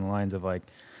something along the lines of like,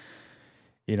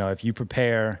 if you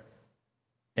prepare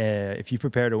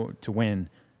to win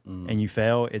and you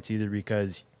fail, it's either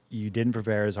because you didn't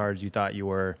prepare as hard as you thought you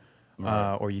were,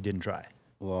 or you didn't try.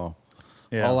 Well,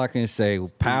 all I can say,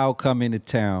 Pau coming to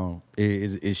town,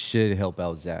 it should help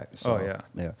out Zach. So,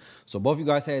 yeah. So both of you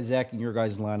guys had Zach in your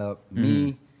guys' lineup.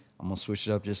 Me, I'm gonna switch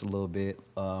it up just a little bit.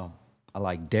 I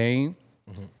like Dame,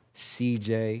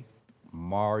 CJ,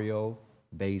 Mario,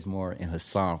 Bazemore, and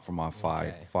Hassan for my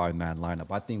five-man lineup.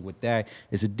 I think with that,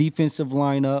 it's a defensive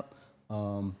lineup.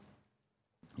 I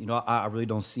really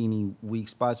don't see any weak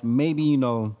spots. Maybe, I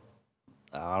don't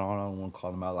want to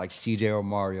call them out like CJ or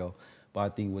Mario, but I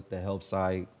think with the help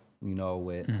side,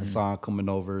 with Hassan coming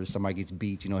over, somebody gets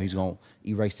beat, he's going to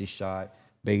erase his shot.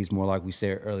 Bazemore, like we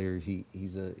said earlier,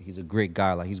 he's a great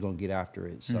guy. Like, he's going to get after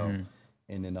it. So.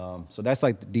 And then, so that's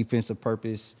like the defensive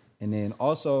purpose. And then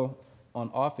also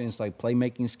on offense, like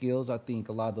playmaking skills, I think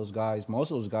a lot of those guys,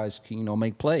 most of those guys can,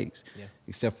 make plays. Yeah.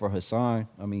 Except for Hassan,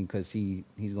 because he's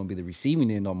going to be the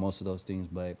receiving end on most of those things.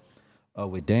 But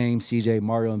with Dame, CJ,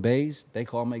 Mario, and Baze, they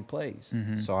can all make plays.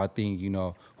 So I think,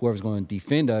 whoever's going to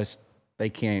defend us, they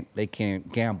can't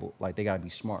gamble. Like, they got to be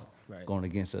smart going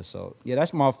against us. So, yeah,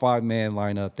 that's my 5-man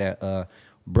lineup that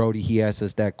Brody, he asked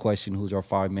us that question, who's our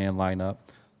 5-man lineup.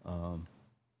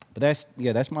 But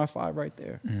that's my 5 right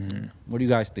there. What do you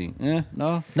guys think?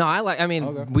 No? No, I mean,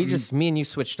 Okay. me and you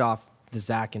switched off the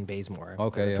Zach and Bazemore.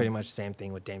 Okay, yeah. Pretty much the same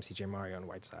thing with Dame, CJ Mario, and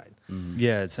Whiteside.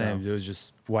 Yeah, it's same. It was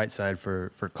just Whiteside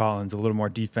for Collins, a little more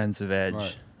defensive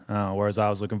edge. Whereas I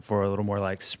was looking for a little more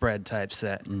like spread type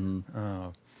set.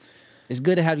 It's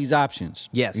good to have these options.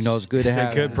 Yes. You know, it's good to It's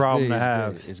have. a good problem to it's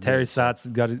have. good, it's Terry good. Stotts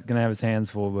is gonna have his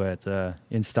hands full, but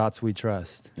in Stotts we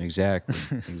trust.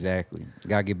 Exactly.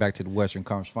 Got to get back to the Western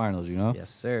Conference Finals, you know? Yes,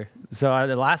 sir. So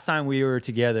the last time we were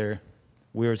together,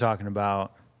 we were talking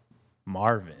about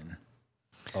Marvin,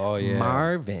 Oh, yeah.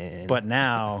 Marvin. but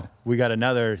now we got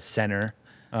another center,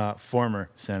 former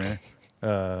center,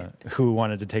 who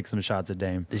wanted to take some shots at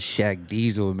Dame. The Shaq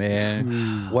Diesel,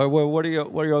 man. what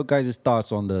are your guys'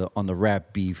 thoughts on the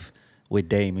rap beef with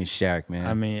Dame and Shaq, man?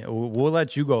 I mean, we'll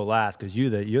let you go last because you're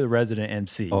the resident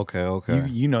MC. Okay.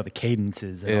 You know the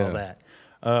cadences and all Yeah.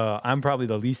 that. I'm probably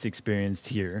the least experienced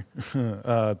here,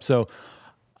 so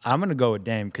I'm gonna go with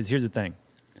Dame because here's the thing: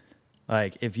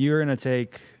 like if you're gonna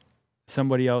take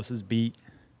somebody else's beat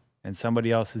and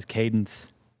somebody else's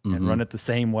cadence and run it the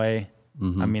same way,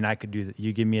 I mean, I could do that.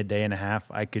 You give me a day and a half,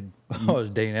 I could. Oh, a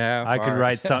day and a half. I could All right.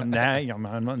 write something down.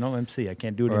 I'm not no MC. I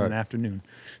can't do it in Right. an afternoon.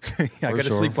 I gotta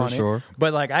sure, sleep for on sure. it.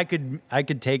 But like I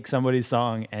could take somebody's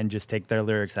song and just take their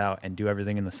lyrics out and do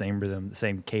everything in the same rhythm, the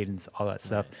same cadence, all that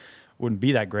stuff. Wouldn't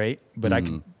be that great, but I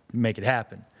could make it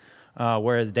happen.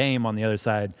 Whereas Dame on the other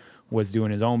side was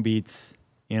doing his own beats.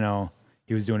 You know,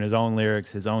 he was doing his own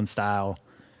lyrics, his own style,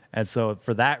 and so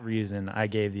for that reason, I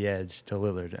gave the edge to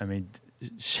Lillard. I mean,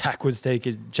 Shaq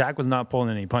was not pulling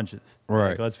any punches. Right.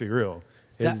 Like, let's be real.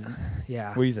 That- His- yeah.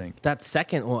 What do you think? That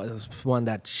second one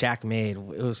that Shaq made,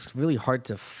 it was really hard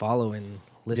to follow and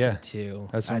listen Yeah, to.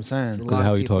 that's what I'm saying. a lot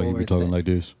of people were saying-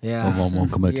 this. Yeah. I'm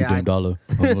coming Yeah, I- $10.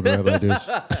 I'm going to rap like this.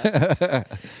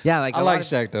 Yeah, like I a like lot of-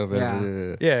 Shaq though,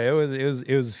 man. Yeah,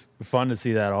 it was fun to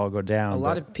see that all go down. A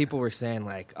lot but- of people were saying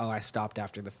like, "Oh, I stopped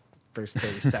after the first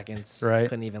 30 seconds. Right.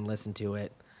 Couldn't even listen to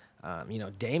it." You know,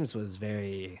 Dame's was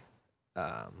very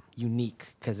unique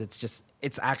because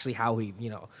it's actually how he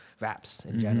raps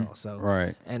in general. So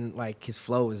Right. and like his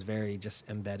flow is very just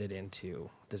embedded into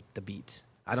the beat.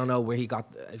 I don't know where he got.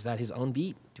 Is that his own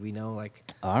beat? Do we know? Like,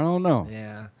 I don't know.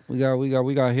 yeah, We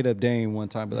got hit up Dame one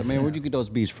time, but like, man, where'd you get those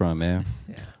beats from, man?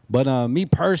 yeah. But me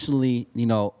personally,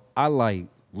 I like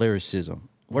lyricism.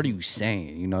 What are you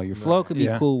saying? Your flow could be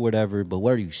Yeah. cool, whatever, but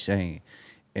what are you saying?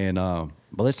 And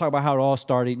but let's talk about how it all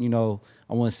started.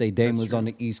 I want to say Dame was on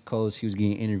the East Coast. He was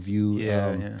getting interviewed.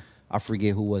 Yeah. I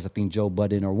forget who was. I think Joe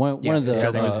Budden or one Yeah, of the. I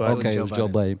think it was Budden. Okay, It it was was Joe Joe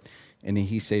Budden. And then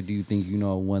he said, "Do you think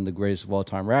one of the greatest of all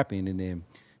time rapping?" And then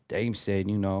Dame said,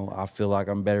 "I feel like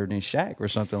I'm better than Shaq or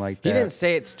something like that." He didn't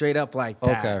say it straight up like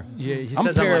that. Okay. Yeah, he I'm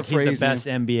says something like he's the paraphrasing. best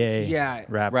NBA Yeah.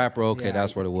 rapper. Okay, Yeah.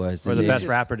 that's what it was. Or the Yeah. best just-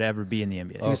 rapper to ever be in the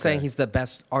NBA. He was saying he's the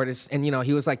best artist, and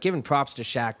he was like giving props to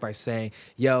Shaq by saying,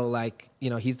 "Yo, like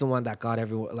he's the one that got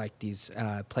everyone like these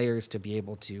players to be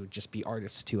able to just be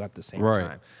artists too at the same Right.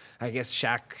 time." I guess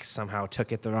Shaq somehow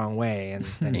took it the wrong way and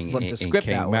And- flipped the and script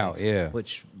that came way. out, yeah.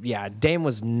 Which Dame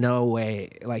was no way.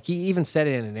 Like he even said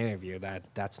it in an interview that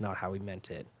that's not how he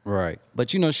meant it. Right. But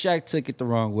Shaq took it the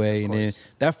wrong way. And then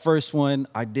course. that first one,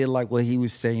 I did like what he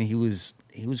was saying. He was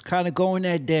kind of going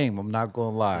that Dame. I'm not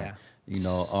gonna lie. Yeah.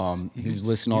 He was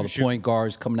listening to all the point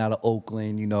guards coming out of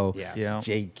Oakland, Yeah.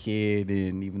 Jay Kidd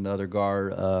and even the other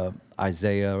guard,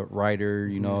 Isaiah Ryder,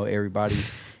 everybody.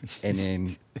 And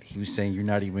then he was saying you're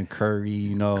not even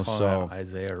Curry, Calling so out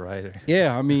Isaiah Ryder.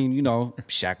 yeah, I mean,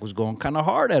 Shaq was going kind of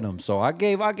hard at him. So I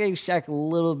gave Shaq a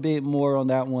little bit more on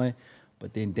that one.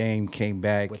 But then Dame came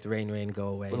back With Rain Go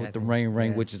Away. I with the think.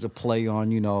 Rain, Yeah. which is a play on,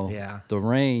 Yeah. the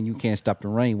rain. You can't stop the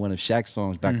rain. One of Shaq's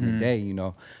songs back in the day,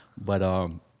 But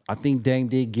I think Dame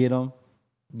did get him,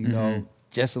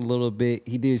 just a little bit.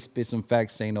 He did spit some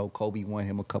facts saying, Kobe won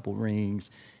him a couple rings,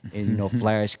 and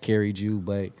Flash carried you.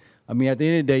 But I mean, at the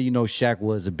end of the day, Shaq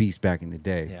was a beast back in the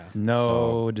day. Yeah.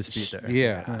 No dispute there.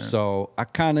 Yeah. So I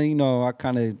kind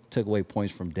of took away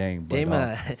points from Dame.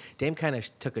 But, Dame kind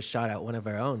of took a shot at one of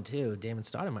our own too, Damon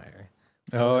Stoudemire.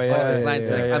 Oh, One yeah. of his lines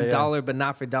yeah, like, yeah, "I'm yeah. dollar, but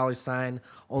not for dollar sign.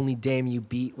 Only Dame you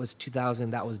beat was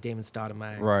 2000. That was Damon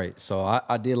Stoudemire." Right. So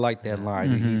I did like that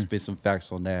line. And he spit some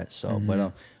facts on that. So,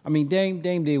 but I mean, Dame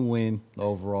did win the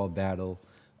overall battle.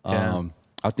 Yeah.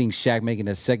 I think Shaq making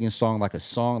a second song like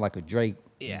a Drake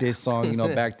Yeah. diss song,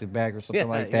 back to back or something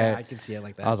like that. Yeah, I could see it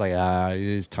like that. I was like, it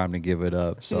is time to give it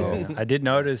up. So I did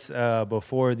notice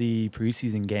before the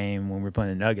preseason game when we were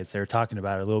playing the Nuggets, they were talking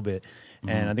about it a little bit.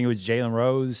 And I think it was Jalen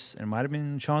Rose and it might have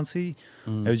been Chauncey.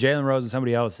 It was Jalen Rose and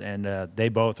somebody else. And they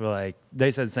both were like, they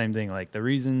said the same thing. Like the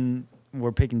reason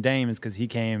we're picking Dame is because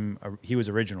he was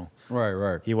original.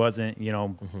 Right. He wasn't,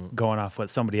 going off what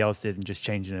somebody else did and just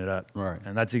changing it up. Right.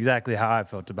 And that's exactly how I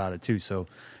felt about it too. So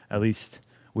at least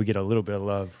we get a little bit of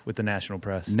love with the national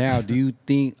press. Now, do you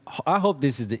think? I hope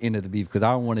this is the end of the beef because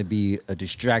I don't want to be a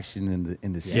distraction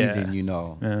in the season.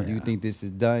 Yeah. Do you think this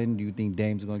is done? Do you think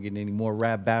Dame's going to get any more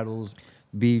rap battles,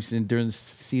 beefs during the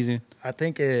season? I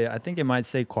think it might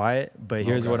stay quiet, but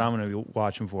here's what I'm going to be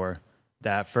watching for.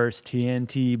 That first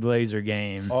TNT Blazer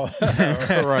game. Oh,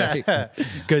 right.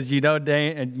 Because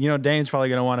Dame's probably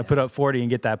going to want to put up 40 and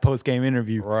get that post-game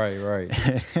interview. Right.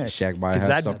 Shaq might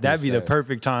have something. That'd be to the say.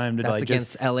 perfect time to That's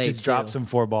against LA just too. drop some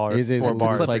four bars. Is it four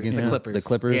bars. like against the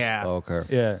Clippers? Yeah. Oh, okay.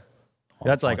 Yeah.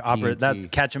 That's like on TNT. That's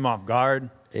catch him off guard.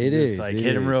 It Just is, like it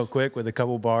hit him is. real quick with a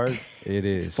couple bars. It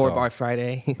is 4-bar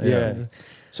Friday. Yeah.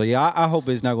 So yeah, I hope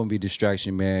it's not going to be a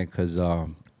distraction, man. Because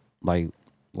like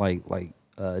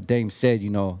Dame said,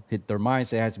 their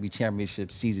mindset has to be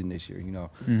championship season this year.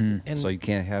 And So you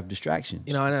can't have distractions.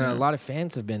 and a lot of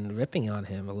fans have been ripping on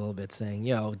him a little bit, saying,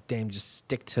 "Yo, Dame, just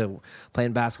stick to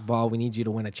playing basketball. We need you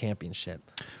to win a championship."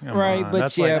 Come Right, on. but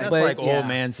that's yeah, like, but- that's like yeah. old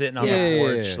man sitting on Yeah, the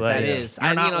porch. Like, That is.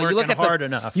 You're not working you look at hard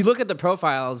enough. You look at the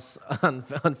profiles on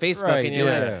Facebook, Right, and you're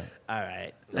yeah. like, "All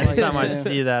right." Anytime I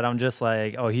see that, I'm just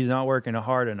like, oh, he's not working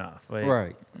hard enough. Like,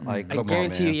 Right. Like, I come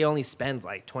guarantee on, man. he only spends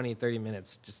like 20, 30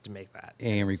 minutes just to make that.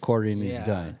 And recording is Yeah.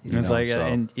 done. And it's like, so.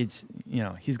 and it's,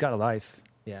 he's got a life.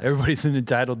 Yeah. Everybody's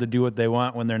entitled to do what they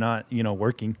want when they're not,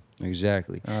 working.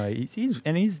 Exactly.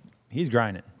 He's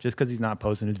grinding. Just because he's not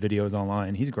posting his videos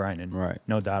online, he's grinding. Right.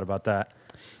 No doubt about that.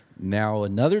 Now,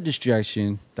 another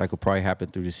distraction that could probably happen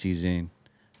through the season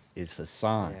is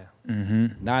Hassan. Yeah.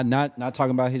 Not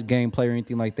talking about his gameplay or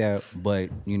anything like that, but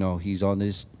he's on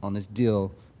this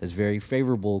deal that's very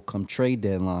favorable come trade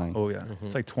deadline. Oh yeah,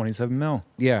 it's like 27 mil.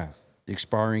 Yeah,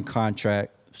 expiring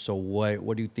contract. So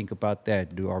what do you think about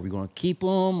that? Are we going to keep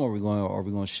him? Or are we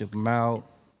going to ship him out?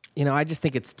 I just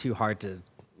think it's too hard to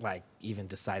even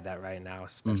decide that right now,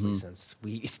 especially since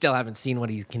we still haven't seen what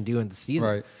he can do in the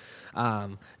season.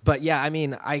 Right. But yeah, I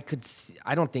mean, I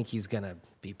don't think he's gonna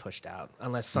be pushed out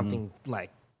unless something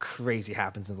like crazy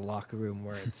happens in the locker room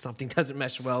where something doesn't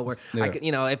mesh well. Where Yeah.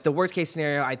 if the worst case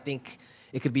scenario, I think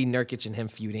it could be Nurkic and him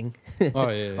feuding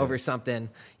over something.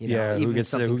 Yeah, who even gets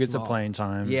something a small. playing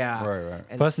time? Yeah, Right.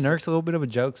 And Plus, Nurk's a little bit of a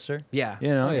jokester.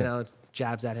 yeah,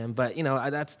 jabs at him. But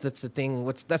that's the thing.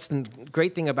 That's the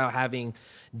great thing about having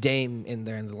Dame in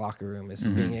there in the locker room is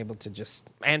being able to just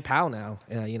and Powell now,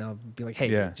 be like, hey,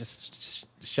 Yeah. dude, just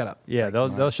shut up. Yeah,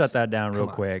 they'll shut that down real Come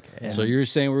on. quick. And So you're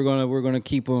saying we're gonna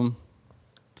keep him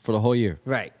for the whole year?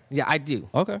 Right. Yeah, I do.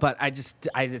 Okay. But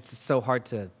it's so hard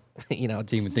to, To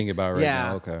even think about right Yeah.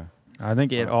 now. Okay. I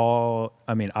think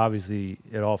obviously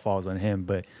it all falls on him,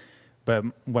 but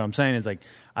what I'm saying is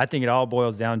I think it all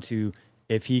boils down to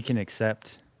if he can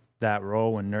accept that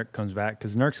role when Nurk comes back,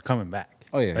 because Nurk's coming back.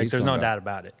 Oh, yeah, he's there's no coming back. doubt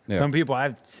about it. Yeah. Some people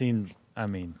I've seen, I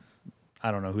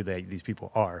don't know who these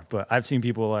people are, but I've seen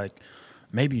people like,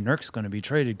 maybe Nurk's going to be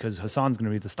traded because Hassan's going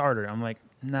to be the starter. I'm like,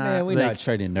 nah. Man, we're not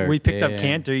trading Nurk, We picked up man.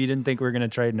 Cantor. You didn't think we were going to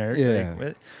trade Nurk.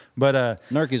 Yeah. But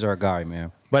Nurk is our guy,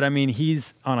 man. But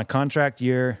he's on a contract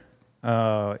year.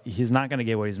 He's not going to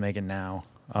get what he's making now,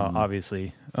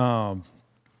 obviously.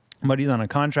 But he's on a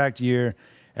contract year.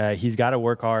 He's got to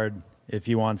work hard if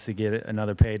he wants to get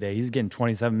another payday. He's getting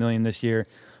 $27 million this year.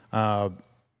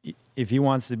 If he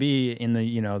wants to be in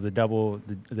the double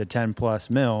the 10 plus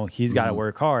mil, he's got to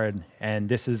work hard. And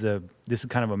this is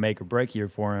kind of a make or break year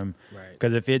for him. Right.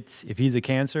 Because if he's a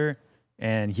cancer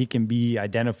and he can be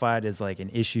identified as like an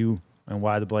issue and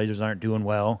why the Blazers aren't doing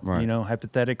well, Right.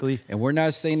 Hypothetically. And we're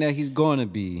not saying that he's going to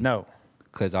be. No.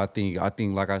 Because I think,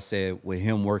 like I said, with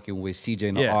him working with CJ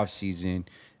in the Yeah. offseason,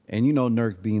 and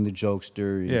Nurk being the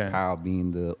jokester, and Yeah. Powell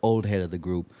being the old head of the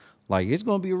group, it's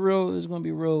gonna be real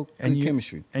good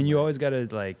chemistry. And you always got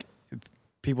to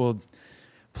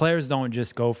players don't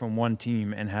just go from one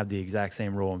team and have the exact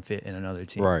same role and fit in another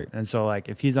team. Right. And so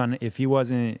if he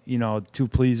wasn't, too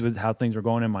pleased with how things were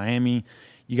going in Miami,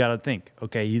 you got to think,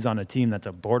 okay, he's on a team that's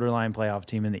a borderline playoff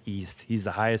team in the East. He's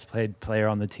the highest paid player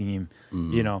on the team.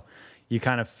 You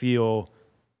kind of feel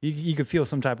you could feel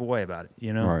some type of way about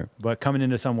it, Right. But coming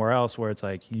into somewhere else where it's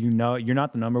like, you're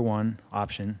not the number one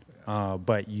option,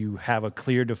 but you have a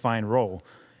clear defined role.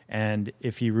 And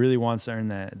if he really wants to earn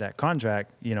that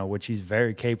contract, which he's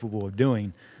very capable of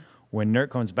doing, when Nurk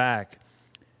comes back,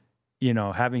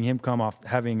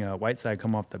 having Whiteside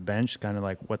come off the bench, kind of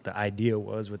like what the idea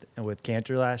was with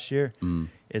Cantor last year,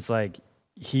 it's like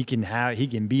he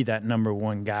can be that number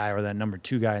one guy or that number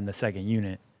two guy in the second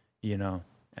unit,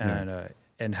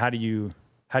 and how do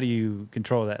you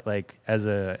control that, like as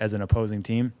an opposing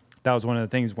team? that was one of the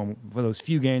things when for those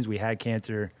few games we had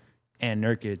Cantor and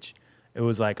Nurkic, it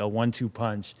was like a 1-2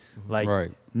 punch. Like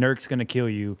Right. Nurk's gonna kill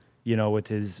you, you know, with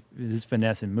his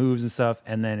finesse and moves and stuff.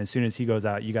 And then as soon as he goes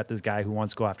out, you got this guy who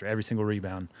wants to go after every single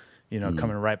rebound, you know,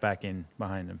 coming right back in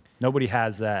behind him. Nobody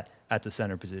has that at the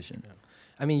center position.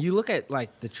 I mean, you look at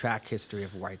like the track history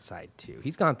of Whiteside too.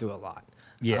 He's gone through a lot.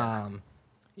 Yeah.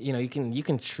 You know, you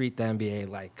can treat the NBA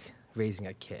like raising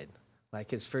a kid. Like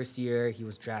his first year, he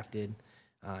was drafted,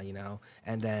 you know,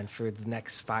 and then for the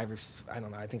next I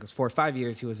think it was 4 or 5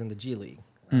 years, he was in the G League.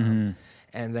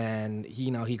 And then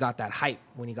he got that hype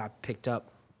when he got picked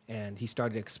up, and he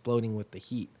started exploding with the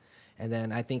Heat. And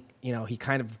then I think, you know, he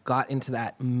kind of got into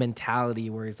that mentality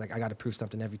where he's like, I got to prove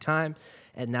something every time.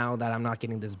 And now that I'm not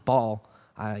getting this ball,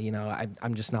 you know,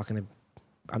 I'm just not going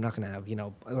to, you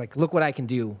know, like, look what I can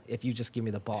do if you just give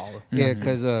me the ball. Yeah,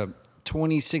 because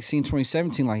 2016,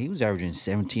 2017, like he was averaging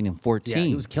 17 and 14. Yeah,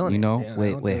 he was killing you it. know,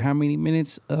 Yeah, wait, how many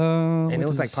minutes? And it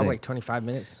was like probably like 25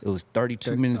 minutes. It was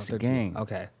 32 minutes a 13. game.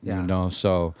 Okay, yeah. You know,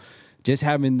 so just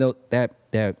having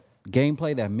that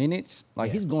gameplay, that minutes,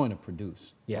 like he's going to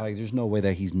produce. Yeah. Like there's no way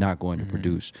that he's not going to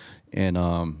produce. And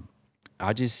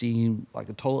I just see him like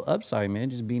a total upside, man,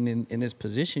 just being in this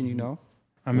position, you know.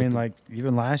 I mean, like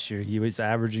even last year, he was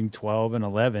averaging 12 and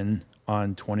 11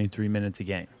 on 23 minutes a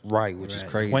game. Right, which is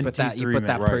crazy. When- But you 23 put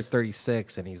that minutes. per Right.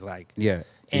 36, and he's like, Yeah.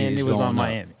 And He's it was going on up.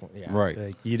 Miami. yeah. Right.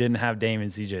 Like, you didn't have Dame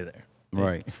and CJ there.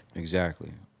 Right.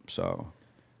 Exactly. So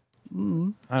I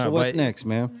don't so know, what's but- next,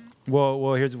 man?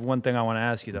 Well, here's one thing I want to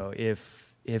ask you though.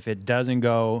 If it doesn't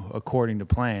go according to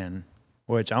plan,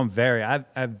 which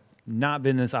I've not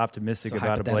been this optimistic So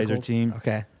about a Blazer hypotheticals? team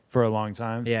Okay. for a long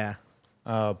time. Yeah.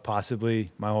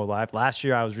 Possibly my whole life. Last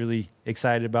year I was really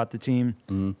excited about the team,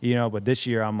 you know, but this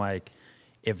year I'm like,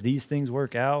 if these things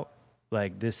work out,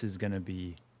 like this is going to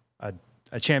be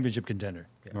a championship contender.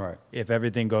 Right. If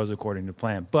everything goes according to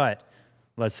plan. But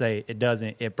let's say it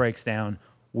doesn't, it breaks down,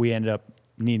 we end up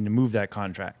needing to move that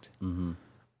contract.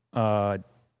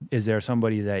 Is there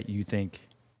somebody that you think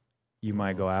you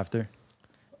might go after?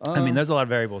 I mean, there's a lot of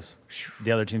variables.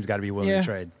 The other team's got to be willing to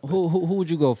trade. Who would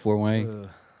you go for, Wayne?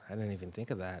 I didn't even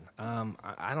think of that.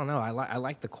 I don't know. I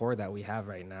like the core that we have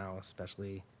right now,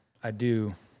 especially. I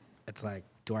do. It's like,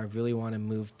 do I really want to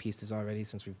move pieces already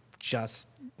since we've just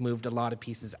moved a lot of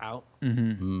pieces out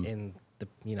in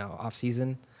the off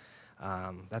season?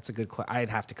 That's a good question. I'd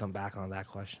have to come back on that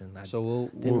question. So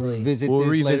didn't we'll really- revisit We'll this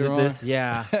revisit later this. on.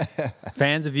 Yeah.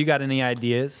 Fans, if you got any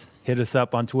ideas, hit us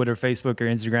up on Twitter, Facebook, or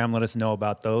Instagram. Let us know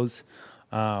about those.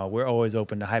 We're always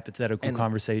open to hypothetical And-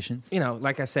 conversations.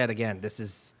 Like I said again,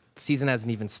 season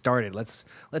hasn't even started. Let's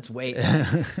wait.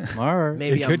 All right.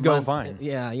 Maybe It a could go month. fine.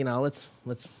 Yeah, let's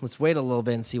wait a little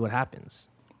bit and see what happens.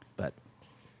 But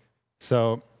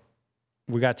So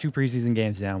we got 2 preseason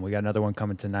games down. We got another one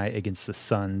coming tonight against the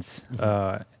Suns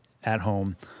at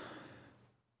home.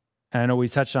 And I know we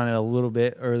touched on it a little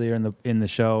bit earlier in the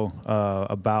show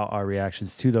about our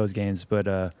reactions to those games, but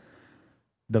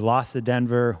the loss to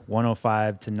Denver,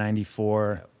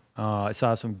 105-94. I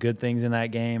saw some good things in that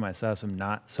game. I saw some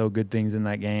not so good things in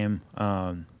that game.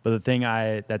 But the thing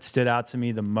that stood out to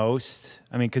me the most,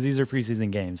 I mean, because these are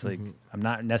preseason games, like I'm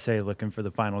not necessarily looking for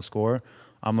the final score.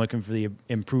 I'm looking for the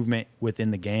improvement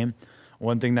within the game.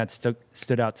 One thing that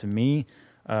stood out to me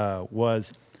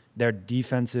was their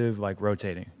defensive, like,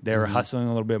 rotating. They were hustling a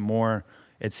little bit more.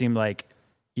 It seemed like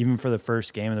even for the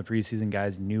first game of the preseason,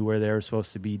 guys knew where they were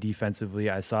supposed to be defensively.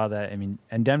 I saw that. I mean,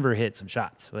 and Denver hit some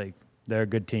shots. Like, they're a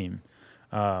good team.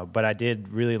 But I did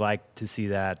really like to see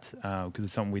that because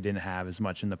it's something we didn't have as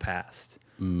much in the past.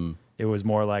 It was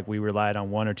more like we relied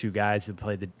on 1 or 2 guys to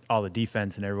play all the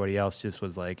defense, and everybody else just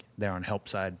was like there on help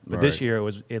side. But this Right. year,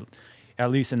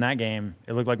 at least in that game,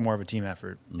 it looked like more of a team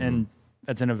effort. And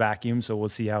that's in a vacuum, so we'll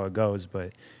see how it goes.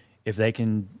 But if they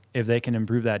can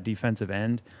improve that defensive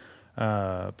end,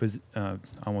 I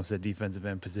almost said defensive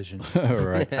end position.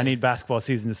 Right. I need basketball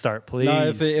season to start, please.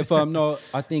 No,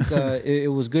 I think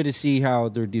it was good to see how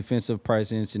their defensive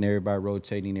presence and everybody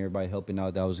rotating, everybody helping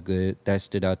out. That was good. That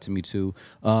stood out to me too.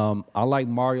 I like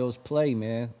Mario's play,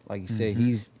 man. Like you said,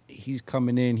 he's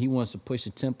coming in. He wants to push the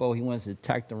tempo. He wants to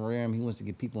attack the rim. He wants to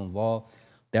get people involved.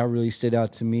 That really stood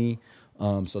out to me.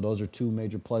 So those are 2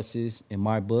 major pluses in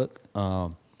my book.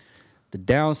 The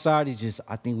downside is just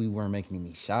I think we weren't making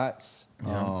any shots.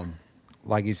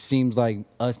 Like it seems like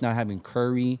us not having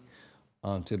Curry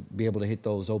to be able to hit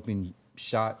those open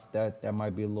shots, that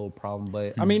might be a little problem.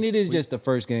 But I mean, it is just the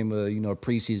first game of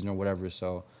preseason or whatever.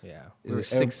 So yeah, we were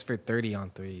 6 for 30 on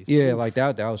threes. yeah, like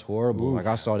that was horrible. Like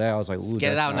I saw that, I was like, ooh,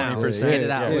 Get it that's out now. not good. Just get it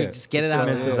out. Yeah. Wait, just get it out.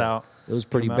 Misses out. It was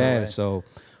pretty Get 'em out of the bad. way. So,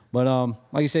 but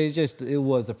like you say, it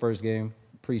was the first game.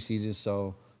 preseason,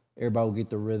 so everybody will get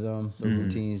the rhythm, the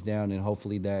routines down, and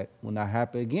hopefully that will not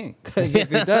happen again. Because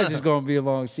if it does, it's going to be a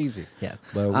long season. Yeah.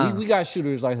 But we got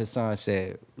shooters, like Hassan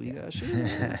said. We got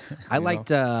shooters. I liked.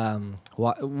 We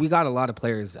got a lot of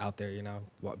players out there,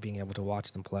 being able to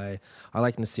watch them play. I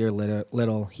like Nasir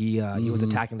Little. He was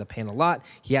attacking the paint a lot.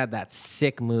 He had that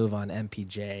sick move on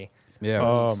MPJ. Yeah.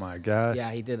 Oh my gosh. Yeah,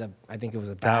 he did I think it was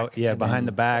a back. Behind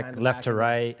the back, left to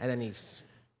right. And then he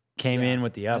came in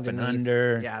with the up underneath. and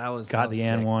under. Yeah, that was got the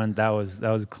and sick. one. That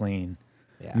was clean.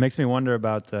 Yeah. It makes me wonder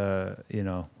about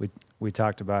we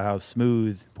talked about how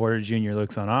smooth Porter Jr.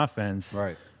 looks on offense.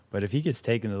 Right. But if he gets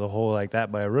taken to the hole like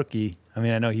that by a rookie, I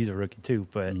mean, I know he's a rookie too,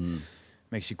 but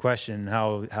makes you question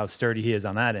how sturdy he is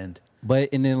on that end. But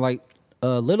and then like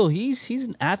Little, he's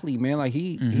an athlete, man. Like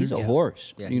he's a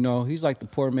horse. Yeah, he's like the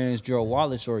poor man's Gerald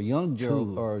Wallace or young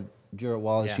Gerald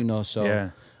Wallace. Yeah. So Yeah.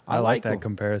 I like that him.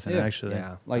 comparison, Yeah. actually.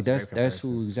 Yeah. Like That's a great that's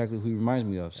comparison. exactly who he reminds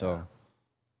me of. So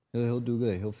he'll do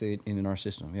good. He'll fit in our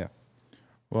system. Yeah.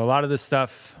 Well, a lot of this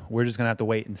stuff we're just going to have to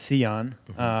wait and see on.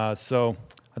 So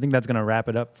I think that's going to wrap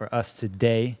it up for us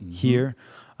today here.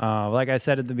 Like I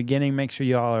said at the beginning, make sure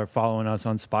y'all are following us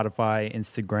on Spotify,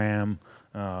 Instagram,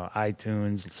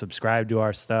 iTunes. Subscribe to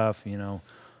our stuff,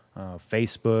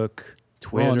 Facebook,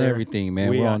 Twitter. We're on everything, man.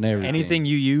 We're on everything. Anything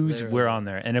you use, we're on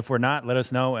there. And if we're not, let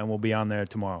us know, and we'll be on there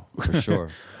tomorrow. For sure.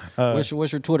 What's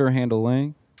your Twitter handle,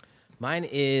 Wayne? Mine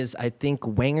is, I think,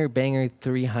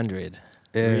 WangerBanger300.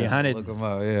 300. Look him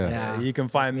up. Yeah. Yeah. You can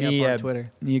find Hit me me up on at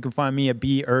Twitter. You can find me at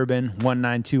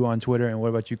burban192 on Twitter. And what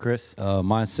about you, Chris?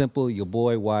 Mine's simple. Your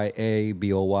boy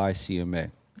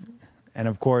YABOYCMA. And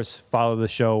of course, follow the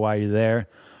show while you're there.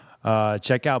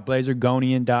 Check out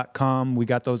blazergonian.com. We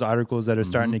got those articles that are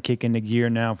starting to kick into gear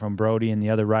now from Brody and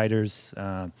the other writers.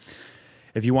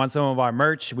 If you want some of our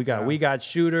merch, we got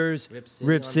shooters,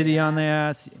 Rip City on the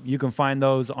ass. You can find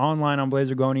those online on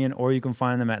Blazergonian, or you can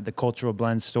find them at the Cultural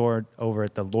Blend store over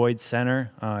at the Lloyd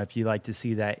Center. If you like to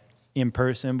see that in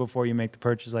person before you make the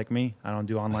purchase, like me, I don't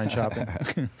do online shopping.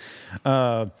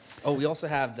 We also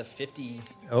have the 50.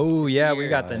 Oh yeah, we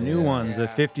got the year. new ones, the Yeah.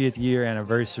 50th year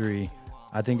anniversary.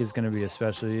 I think it's gonna be a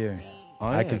special year.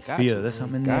 I can feel it. There's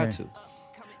something in there. Got to.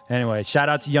 Anyway, shout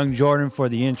out to Young Jordan for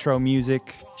the intro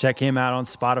music. Check him out on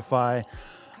Spotify.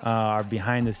 Our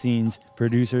behind the scenes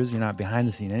producers. You're not behind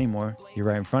the scene anymore. You're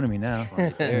right in front of me now.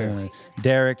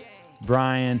 Derek,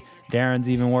 Brian, Darren's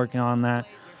even working on that.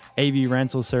 AV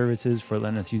Rental Services for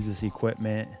letting us use this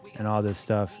equipment and all this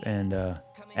stuff. And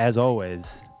as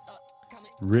always,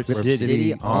 Rip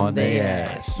City on the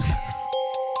ass.